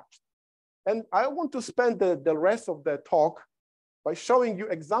it's attached. And I want to spend the rest of the talk by showing you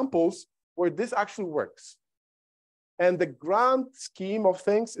examples where this actually works. And the grand scheme of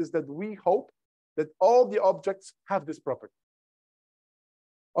things is that we hope that all the objects have this property.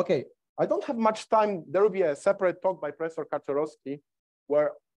 Okay, I don't have much time. There will be a separate talk by Professor Kaczorowski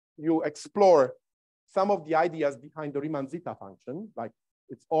where you explore some of the ideas behind the Riemann zeta function, like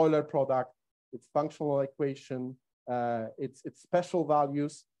its Euler product, its functional equation, its special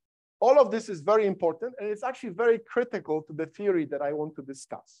values. All of this is very important, and it's actually very critical to the theory that I want to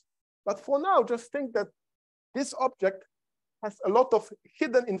discuss. But for now, just think that this object has a lot of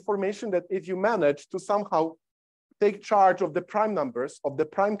hidden information that if you manage to somehow take charge of the prime numbers, of the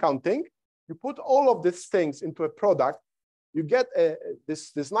prime counting, you put all of these things into a product, you get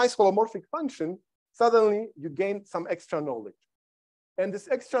this nice holomorphic function, suddenly you gain some extra knowledge. And this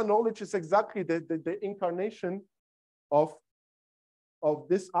extra knowledge is exactly the incarnation of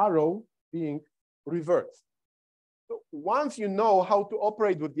this arrow being reversed. So once you know how to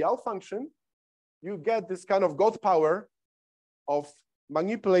operate with the L function, you get this kind of God power of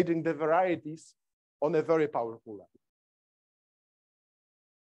manipulating the varieties on a very powerful level.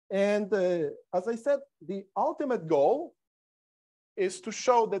 And as I said, the ultimate goal is to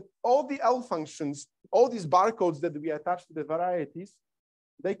show that all the L functions, all these barcodes that we attach to the varieties,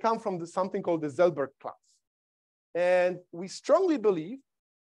 they come from something called the Zilber class. And we strongly believe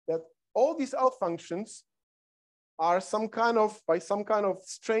that all these L functions are by some kind of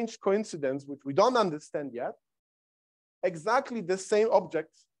strange coincidence, which we don't understand yet, exactly the same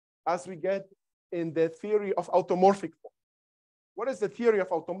objects as we get in the theory of automorphic forms. What is the theory of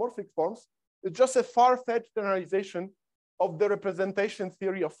automorphic forms? It's just a far-fetched generalization of the representation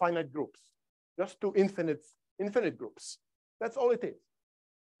theory of finite groups. just two infinite groups. That's all it is.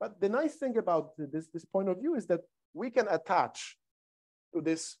 But the nice thing about this point of view is that we can attach to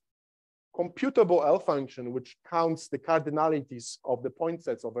this computable L function, which counts the cardinalities of the point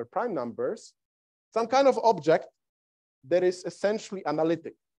sets over prime numbers, some kind of object that is essentially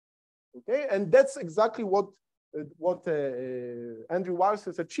analytic. Okay, and that's exactly what Andrew Wiles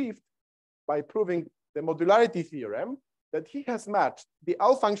has achieved by proving the modularity theorem, that he has matched the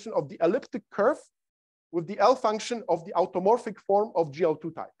L function of the elliptic curve with the L function of the automorphic form of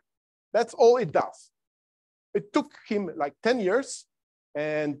GL2 type. That's all it does. It took him like 10 years,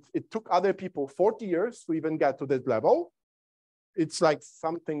 and it took other people 40 years to even get to that level. It's like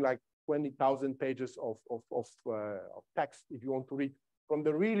something like 20,000 pages of text if you want to read from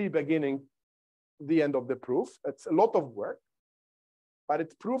the really beginning to the end of the proof. It's a lot of work, but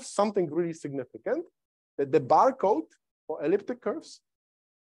it proves something really significant, that the barcode for elliptic curves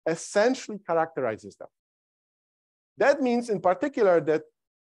essentially characterizes them. That means in particular that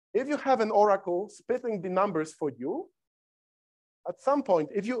if you have an oracle splitting the numbers for you, at some point,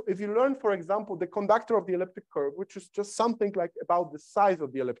 if you learn, for example, the conductor of the elliptic curve, which is just something like about the size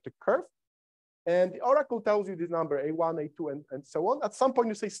of the elliptic curve, and the oracle tells you this number, A1, A2, and so on, at some point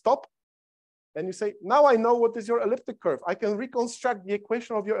you say stop, and you say, now I know what is your elliptic curve. I can reconstruct the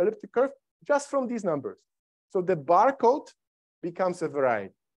equation of your elliptic curve just from these numbers. So the barcode becomes a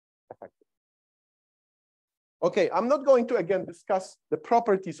variety. Okay, I'm not going to again discuss the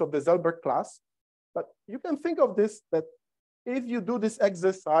properties of the Zelberg class, but you can think of this that if you do this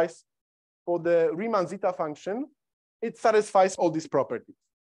exercise for the Riemann zeta function, it satisfies all these properties.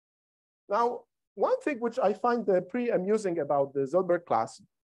 Now, one thing which I find pretty amusing about the Zelberg class,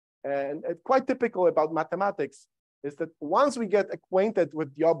 and quite typical about mathematics, is that once we get acquainted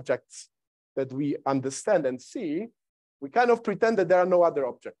with the objects that we understand and see, we kind of pretend that there are no other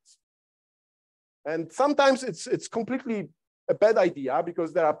objects. And sometimes it's completely a bad idea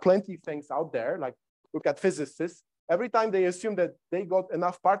because there are plenty of things out there, like look at physicists. Every time they assume that they got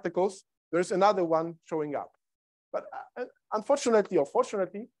enough particles, there's another one showing up. But unfortunately or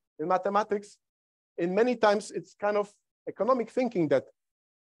fortunately, in mathematics, in many times it's kind of economic thinking that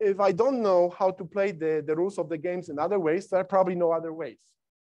if I don't know how to play the rules of the games in other ways, there are probably no other ways.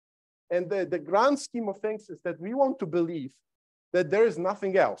 And the grand scheme of things is that we want to believe that there is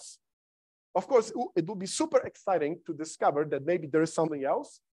nothing else. Of course, it will be super exciting to discover that maybe there is something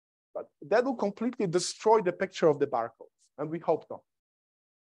else, but that will completely destroy the picture of the barcodes, and we hope not.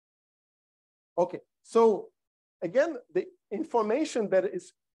 Okay, so again, the information that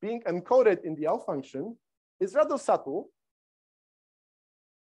is being encoded in the L function is rather subtle,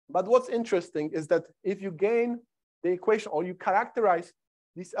 but what's interesting is that if you gain the equation or you characterize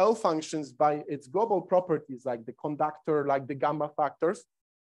these L functions by its global properties, like the conductor, like the gamma factors,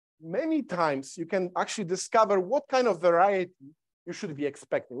 many times you can actually discover what kind of variety you should be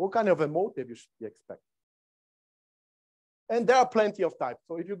expecting, what kind of a motive you should be expecting. And there are plenty of types.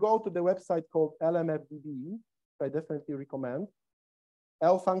 So if you go to the website called LMFDB, I definitely recommend,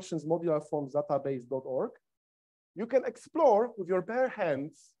 L-functions modular forms database.org, you can explore with your bare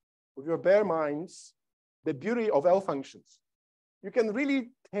hands, with your bare minds, the beauty of L functions. You can really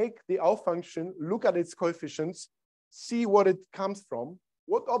take the L function, look at its coefficients, see what it comes from,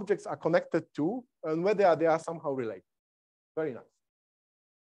 what objects are connected to, and whether they are somehow related. Very nice.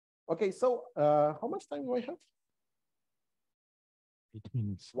 Okay, so how much time do I have? 8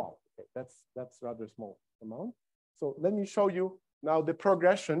 minutes. Wow, okay, that's rather small amount. So let me show you now the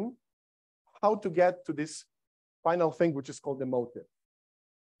progression, how to get to this final thing, which is called the motive.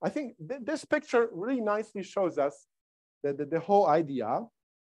 I think this picture really nicely shows us the whole idea.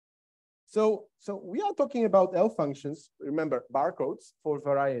 So we are talking about L functions, remember, barcodes for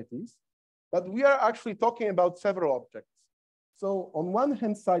varieties, but we are actually talking about several objects. So on one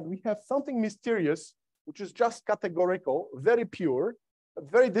hand side, we have something mysterious, which is just categorical, very pure, but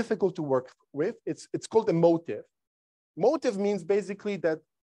very difficult to work with. It's called a motive. Motive means basically that,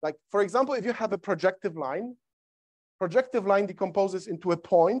 like, for example, if you have a projective line decomposes into a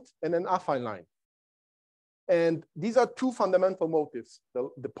point and an affine line. And these are two fundamental motives,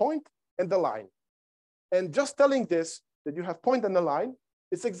 the point and the line. And just telling this, that you have point and a line,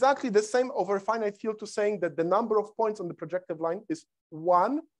 it's exactly the same over a finite field to saying that the number of points on the projective line is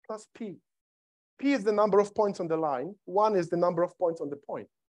 1 plus p. P is the number of points on the line, 1 is the number of points on the point.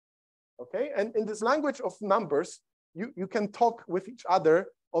 Okay, and in this language of numbers, you can talk with each other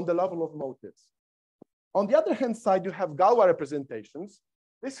on the level of motives. On the other hand side, you have Galois representations.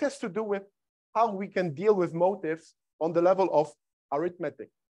 This has to do with how we can deal with motives on the level of arithmetic.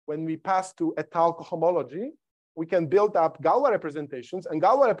 When we pass to étale cohomology, we can build up Galois representations, and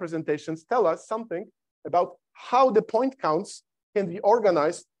Galois representations tell us something about how the point counts can be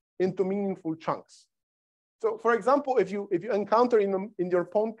organized into meaningful chunks. So, for example, if you encounter in your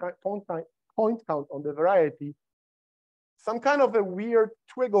point count on the variety some kind of a weird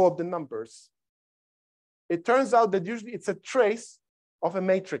twiggle of the numbers, it turns out that usually it's a trace of a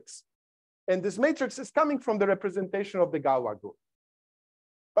matrix. And this matrix is coming from the representation of the Galois group.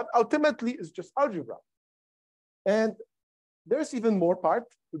 But ultimately, it's just algebra. And there's even more part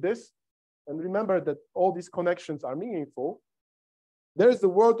to this. And remember that all these connections are meaningful. There's the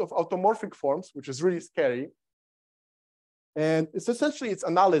world of automorphic forms, which is really scary. And it's essentially its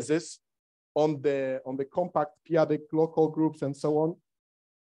analysis on the compact p-adic local groups and so on.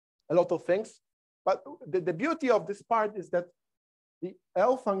 A lot of things. But the beauty of this part is that the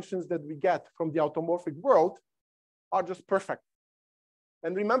L functions that we get from the automorphic world are just perfect.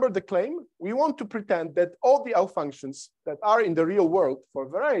 And remember the claim, we want to pretend that all the L functions that are in the real world for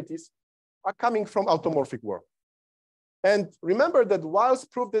varieties are coming from automorphic world. And remember that Wiles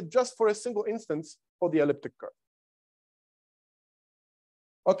proved it just for a single instance for the elliptic curve.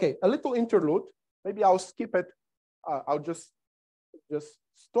 Okay, a little interlude. Maybe I'll skip it. I'll just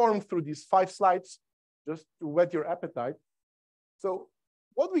storm through these 5 slides just to whet your appetite. So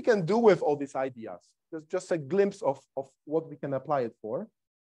what we can do with all these ideas, there's just a glimpse of what we can apply it for.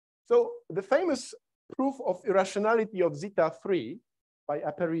 So the famous proof of irrationality of zeta 3 by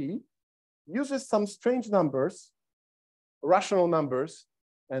Apéry uses some strange numbers, rational numbers,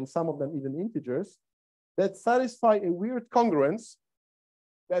 and some of them even integers, that satisfy a weird congruence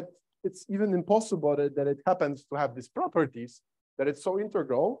that it's even impossible that it happens to have these properties, that it's so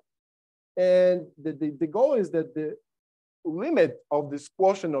integral. And the goal is that the limit of this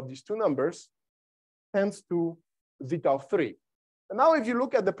quotient of these two numbers tends to zeta of 3. And now if you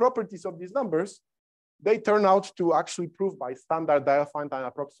look at the properties of these numbers, they turn out to actually prove by standard Diophantine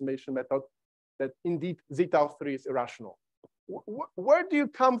approximation method that indeed zeta of 3 is irrational. Where do you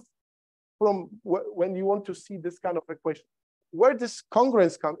come from when you want to see this kind of equation? Where this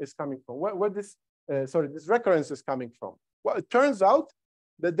congruence is coming from? Where this recurrence is coming from? Well, it turns out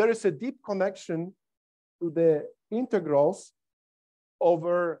that there is a deep connection to the integrals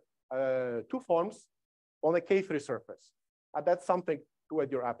over 2 forms on a K3 surface. And that's something to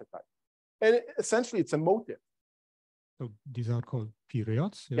whet your appetite. And essentially, it's a motive. So these are called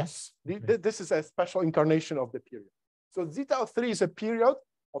periods? Yes. Okay. This is a special incarnation of the period. So zeta of 3 is a period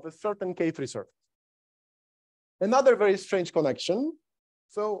of a certain K3 surface. Another very strange connection.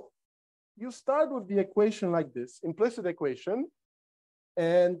 So you start with the equation like this, implicit equation,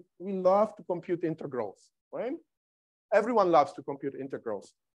 and we love to compute integrals, right? Everyone loves to compute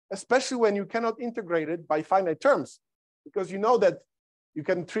integrals, especially when you cannot integrate it by finite terms, because you know that you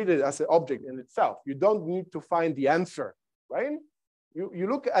can treat it as an object in itself. You don't need to find the answer, right? You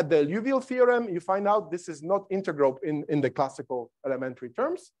look at the Liouville theorem, you find out this is not integral in the classical elementary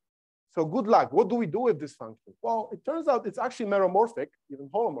terms. So good luck. What do we do with this function? Well, it turns out it's actually meromorphic, even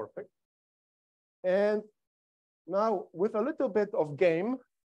holomorphic. And now with a little bit of game,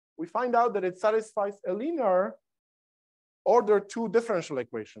 we find out that it satisfies a linear order 2 differential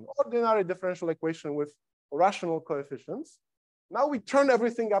equation, ordinary differential equation with rational coefficients. Now we turn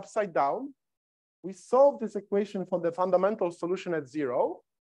everything upside down. We solve this equation from the fundamental solution at 0.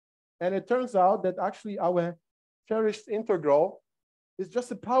 And it turns out that actually our cherished integral is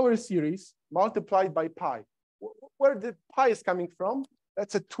just a power series multiplied by pi. Where the pi is coming from,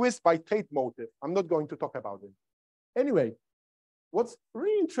 that's a twist by Tate motive. I'm not going to talk about it. Anyway, what's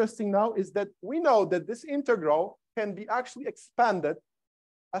really interesting now is that we know that this integral can be actually expanded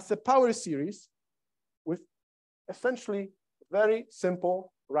as a power series with essentially very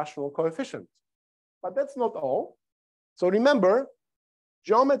simple rational coefficients. But that's not all. So remember,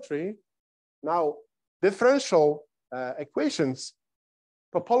 geometry, now differential equations,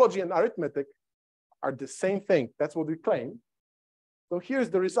 topology and arithmetic are the same thing. That's what we claim. So here's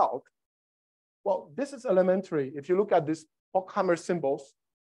the result. Well, this is elementary. If you look at these Pockhammer symbols,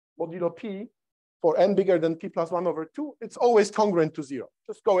 modulo p for n bigger than p plus 1 over 2, it's always congruent to 0.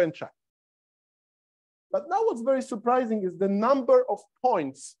 Just go and check. But now what's very surprising is the number of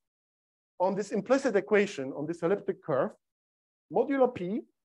points on this implicit equation, on this elliptic curve, modulo p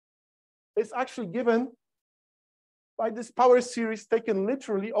is actually given by this power series taken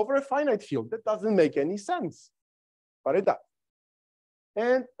literally over a finite field. That doesn't make any sense, but it does.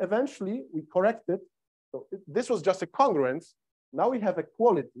 And eventually we corrected. So this was just a congruence. Now we have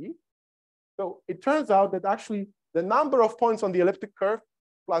equality. So it turns out that actually the number of points on the elliptic curve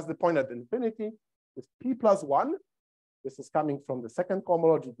plus the point at infinity is p plus 1. This is coming from the second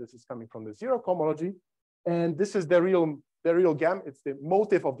cohomology. This is coming from the 0 cohomology. And this is the real gam. It's the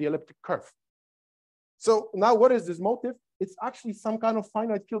motive of the elliptic curve. So now what is this motive? It's actually some kind of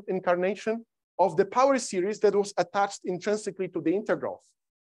finite field incarnation of the power series that was attached intrinsically to the integrals.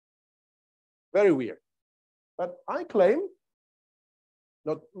 Very weird. But I claim,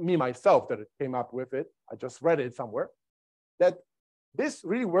 not me myself that it came up with it, I just read it somewhere, that this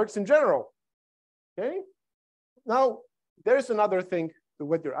really works in general. Okay? Now, there's another thing to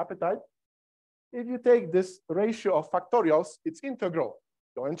whet your appetite. If you take this ratio of factorials, it's integral.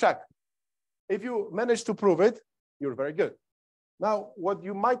 Go and check. If you manage to prove it, you're very good. Now, what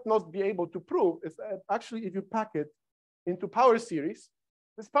you might not be able to prove is that actually, if you pack it into power series,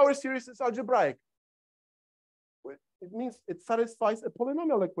 this power series is algebraic. It means it satisfies a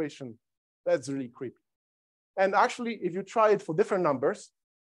polynomial equation. That's really creepy. And actually, if you try it for different numbers,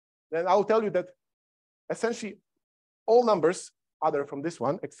 then I'll tell you that essentially all numbers other from this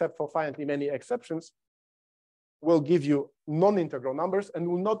one, except for finitely many exceptions, will give you non-integral numbers and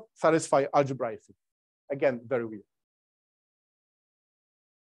will not satisfy algebraicity. Again, very weird.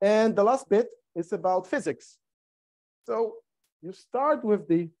 And the last bit is about physics. So you start with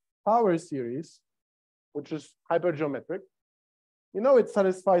the power series, which is hypergeometric. You know it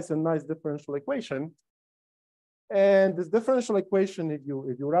satisfies a nice differential equation. And this differential equation, if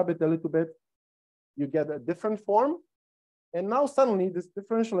you rub it a little bit, you get a different form. And now suddenly this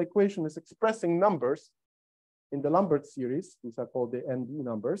differential equation is expressing numbers in the Lambert series. These are called the ND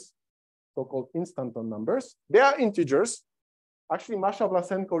numbers, so-called instanton numbers. They are integers. Actually, Masha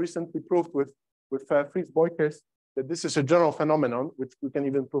Vlasenko recently proved with Fritz Beukers that this is a general phenomenon, which we can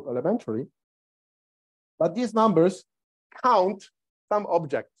even prove elementary. But these numbers count some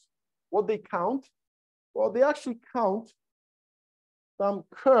objects. What they count? Well, they actually count some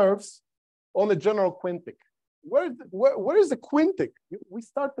curves on a general quintic. Where is the quintic? We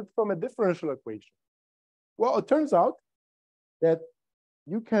started from a differential equation. Well, it turns out that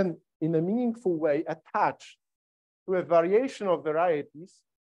you can, in a meaningful way, attach to a variation of varieties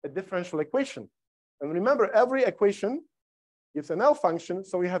a differential equation. And remember, every equation gives an L function,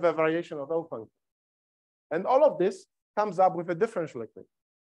 so we have a variation of L function. And all of this comes up with a differential equation.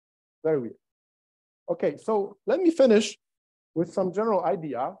 Very weird. Okay, so let me finish with some general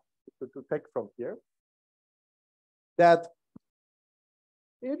idea to take from here. That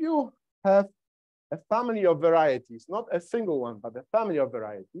if you have a family of varieties, not a single one, but a family of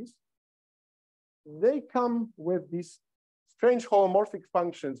varieties, they come with these strange holomorphic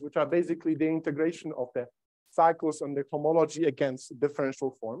functions, which are basically the integration of the cycles and the homology against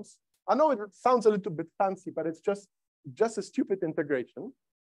differential forms. I know it sounds a little bit fancy, but it's just a stupid integration.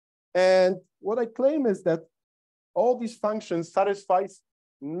 And what I claim is that all these functions satisfies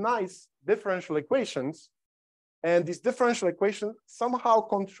nice differential equations. And these differential equations somehow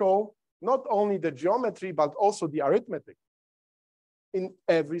control not only the geometry, but also the arithmetic in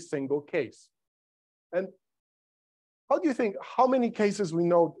every single case. And how do you think, how many cases we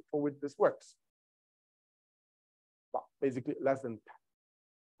know for which this works? Well, basically less than 10,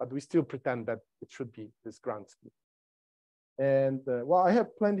 but we still pretend that it should be this grand scheme. And well, I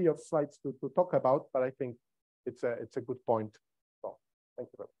have plenty of slides to talk about, but I think it's a good point. So, thank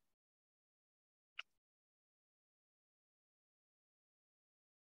you very much.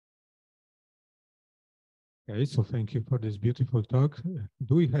 Okay, so thank you for this beautiful talk.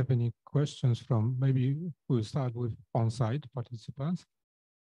 Do we have any questions from, maybe we'll start with on-site participants?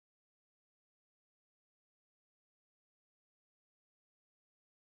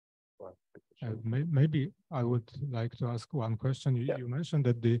 Maybe I would like to ask one question. You mentioned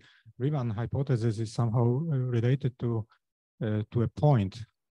that the Riemann hypothesis is somehow related to a point.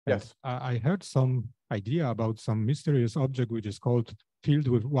 Yes. I heard some idea about some mysterious object which is called field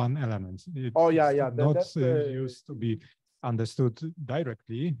with one element. It's not used to be understood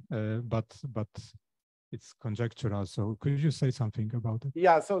directly, but it's conjectural. So could you say something about it?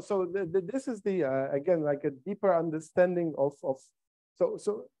 Yeah. So this is the again like a deeper understanding of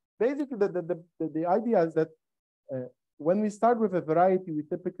so basically the idea is that when we start with a variety, we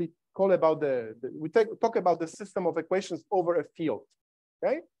typically call about talk about the system of equations over a field.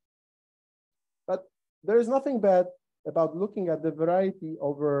 Okay. But there is nothing bad about looking at the variety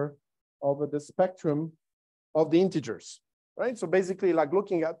over the spectrum of the integers, right? So basically like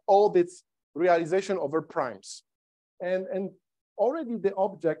looking at all its realization over primes. And already the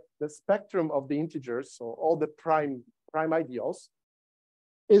object, the spectrum of the integers, so all the prime ideals,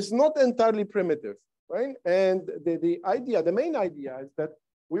 is not entirely primitive, right? And the main idea is that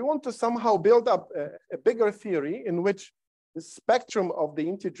we want to somehow build up a bigger theory in which the spectrum of the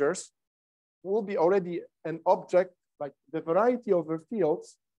integers will be already an object, like the variety over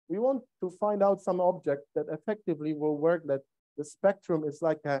fields we want to find out some object that effectively will work, that the spectrum is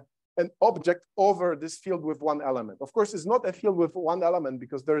like an object over this field with one element. Of course, it's not a field with one element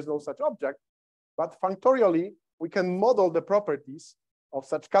because there is no such object, but functorially, we can model the properties of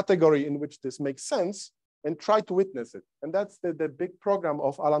such category in which this makes sense and try to witness it. And that's the big program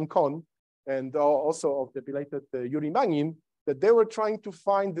of Alan Kohn and also of the belated Yuri Magnin, that they were trying to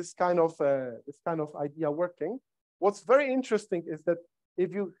find this kind of idea working. What's very interesting is that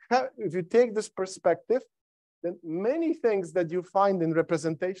if you take this perspective, then many things that you find in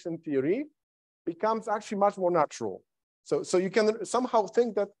representation theory becomes actually much more natural. So you can somehow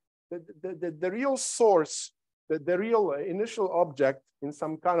think that the real source, the real initial object in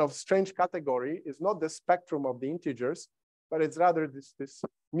some kind of strange category is not the spectrum of the integers, but it's rather this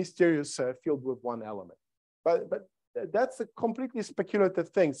mysterious field with one element. But that's a completely speculative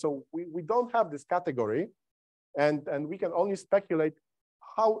thing. So we don't have this category, and we can only speculate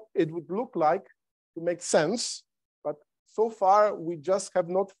how it would look like to make sense. But so far, we just have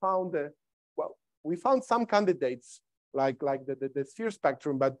not found well, we found some candidates like the sphere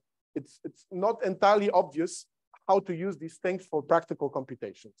spectrum, but it's not entirely obvious how to use these things for practical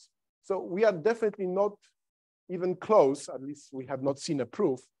computations. So we are definitely not even close, at least we have not seen a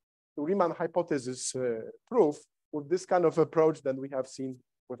proof, to Riemann hypothesis proof with this kind of approach that we have seen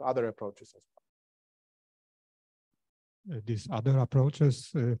with other approaches as well. These other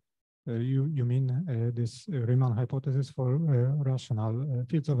approaches, you mean this Riemann hypothesis for rational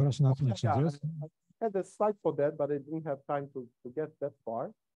fields of rational functions? Yeah, yes? I had a slide for that, but I didn't have time to get that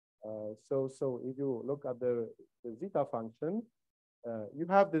far. So if you look at the zeta function, you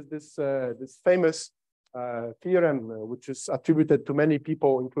have this famous theorem, which is attributed to many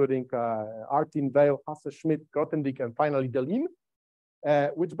people, including Artin, Weil, Hasse, Schmidt, Grothendieck, and finally Deligne,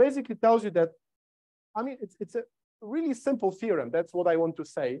 which basically tells you that, I mean, it's a really simple theorem. That's what I want to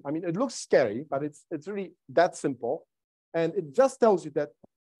say. I mean, it looks scary, but it's really that simple. And it just tells you that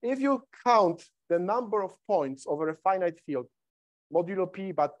if you count the number of points over a finite field, modulo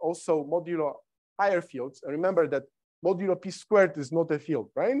p, but also modulo higher fields, and remember that modulo p squared is not a field,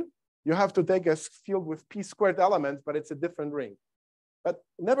 right? You have to take a field with p squared elements, but it's a different ring. But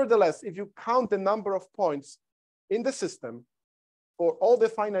nevertheless, if you count the number of points in the system for all the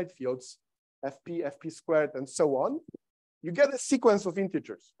finite fields, fp, fp squared, and so on, you get a sequence of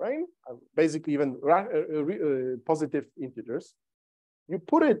integers, right? Basically even positive integers. You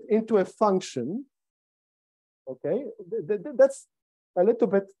put it into a function, okay? That's a little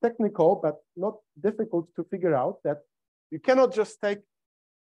bit technical, but not difficult to figure out, that you cannot just take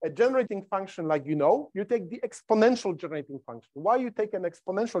a generating function like you take the exponential generating function. Why you take an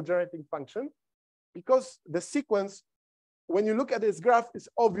exponential generating function? Because the sequence, when you look at this graph, is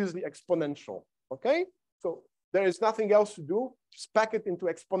obviously exponential, okay? So there is nothing else to do, just pack it into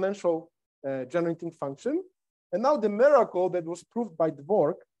exponential generating function. And now the miracle that was proved by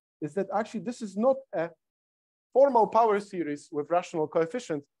Dwork is that actually this is not a formal power series with rational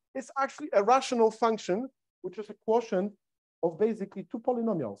coefficients. It's actually a rational function, which is a quotient of basically two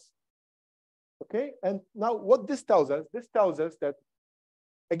polynomials, okay? And now what this tells us that,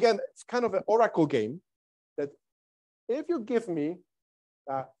 again, it's kind of an oracle game, that if you give me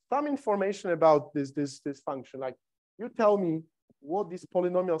some information about this function, like you tell me what these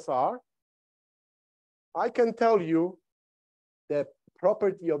polynomials are, I can tell you the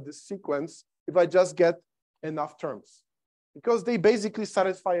property of this sequence if I just get enough terms, because they basically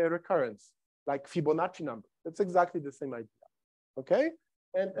satisfy a recurrence, like Fibonacci number. That's exactly the same idea, okay?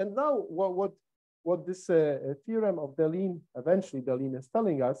 And now what this theorem of Deligne, eventually Deligne, is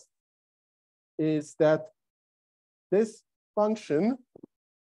telling us is that this function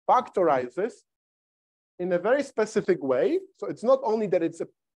factorizes in a very specific way. So it's not only that it's a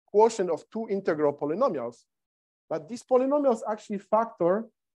quotient of two integral polynomials, but these polynomials actually factor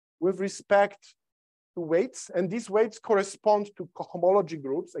with respect to weights, and these weights correspond to cohomology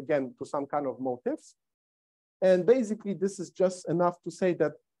groups, again, to some kind of motifs. And basically, this is just enough to say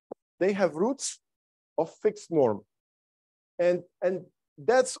that they have roots of fixed norm. And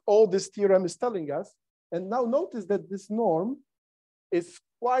that's all this theorem is telling us. And now notice that this norm is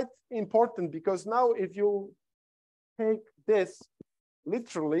quite important, because now if you take this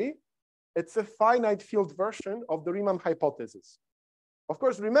literally, it's a finite field version of the Riemann hypothesis. Of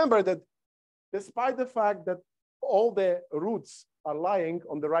course, remember that despite the fact that all the roots are lying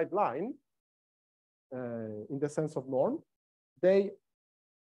on the right line, in the sense of norm,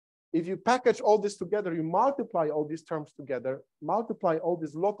 if you package all this together, you multiply all these terms together, multiply all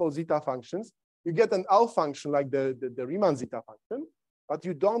these local zeta functions, you get an L function like the Riemann zeta function, but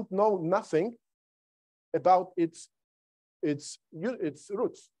you don't know nothing about its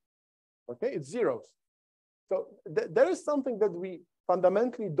roots. Okay, it's zeros. So there is something that we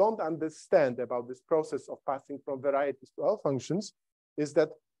fundamentally don't understand about this process of passing from varieties to L functions, is that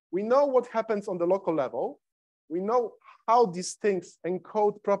we know what happens on the local level. We know how these things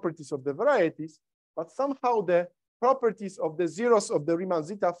encode properties of the varieties, but somehow the properties of the zeros of the Riemann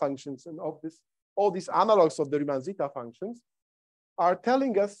zeta functions and of this, all these analogs of the Riemann zeta functions are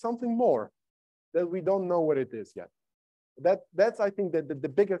telling us something more that we don't know what it is yet. That's I think,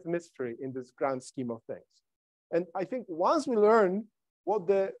 the biggest mystery in this grand scheme of things. And I think once we learn what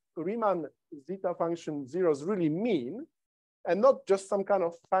the Riemann zeta function zeros really mean, and not just some kind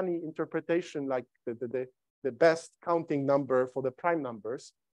of funny interpretation like the best counting number for the prime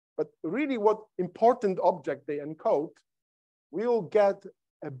numbers, but really what important object they encode, we will get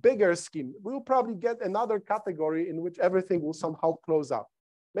a bigger scheme. We'll probably get another category in which everything will somehow close up.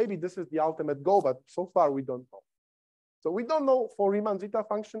 Maybe this is the ultimate goal, but so far we don't know. So we don't know for Riemann zeta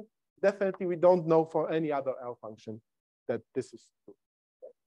function. Definitely we don't know for any other L function that this is true.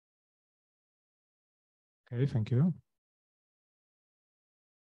 Okay, thank you.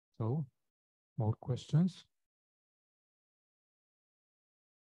 So, more questions?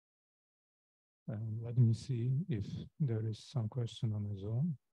 Let me see if there is some question on the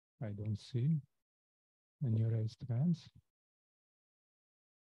Zoom. I don't see any raised hands.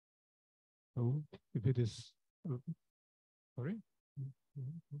 So if it is, sorry?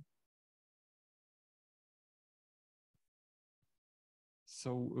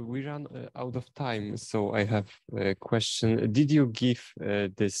 So we ran out of time. So I have a question. Did you give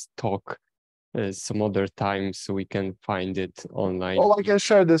this talk some other time so we can find it online? Oh, I can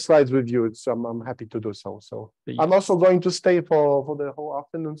share the slides with you. I'm happy to do so. So I'm also going to stay for the whole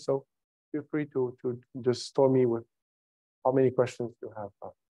afternoon. So feel free to just store me with how many questions you have.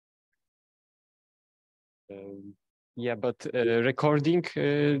 Yeah, but recording,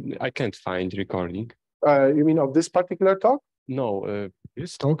 I can't find recording. You mean of this particular talk? No.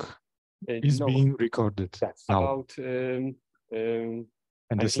 This talk is being recorded now. About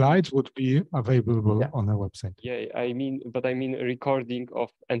and the slides would be available on the website. Yeah, I mean a recording of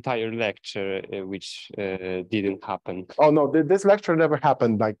entire lecture, which didn't happen. Oh no, this lecture never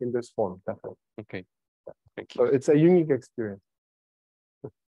happened like in this form. Definitely. Okay, thank you. So it's a unique experience.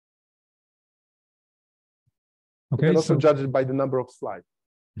 Okay, you can also judge it by the number of slides.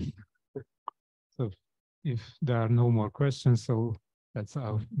 So if there are no more questions, so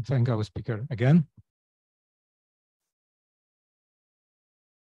thank our speaker again.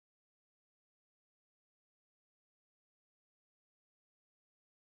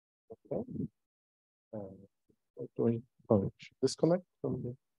 Okay. Disconnect from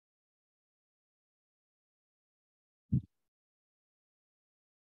the